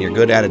pocket and your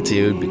good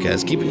attitude,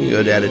 because keeping a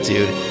good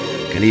attitude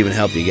can even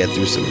help you get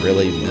through some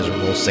really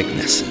miserable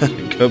sickness.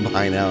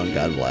 Goodbye now, and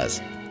God bless.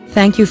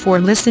 Thank you for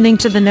listening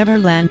to the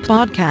Neverland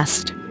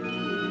podcast.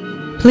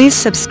 Please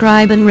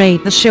subscribe and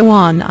rate the show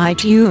on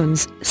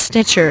iTunes,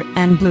 Stitcher,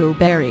 and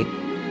Blueberry.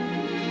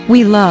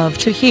 We love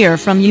to hear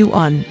from you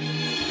on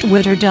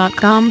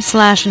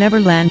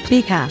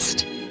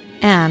twitter.com/NeverlandPodcast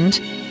and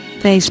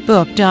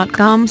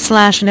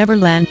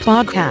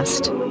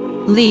facebook.com/NeverlandPodcast.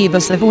 Leave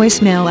us a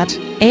voicemail at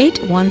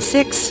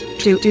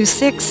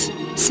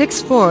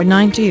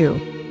 816-226-6492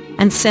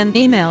 and send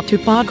email to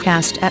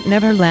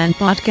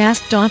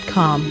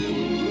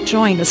podcast@neverlandpodcast.com.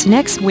 Join us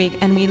next week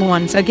and we'll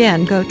once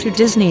again go to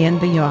Disney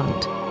and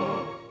beyond.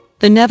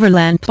 The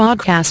Neverland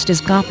podcast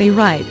is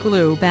copyright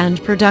Glue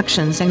Band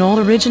Productions and all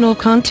original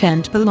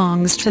content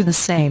belongs to the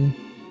same.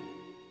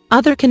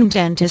 Other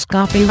content is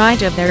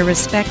copyright of their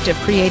respective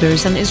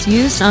creators and is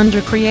used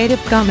under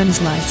Creative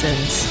Commons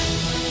license.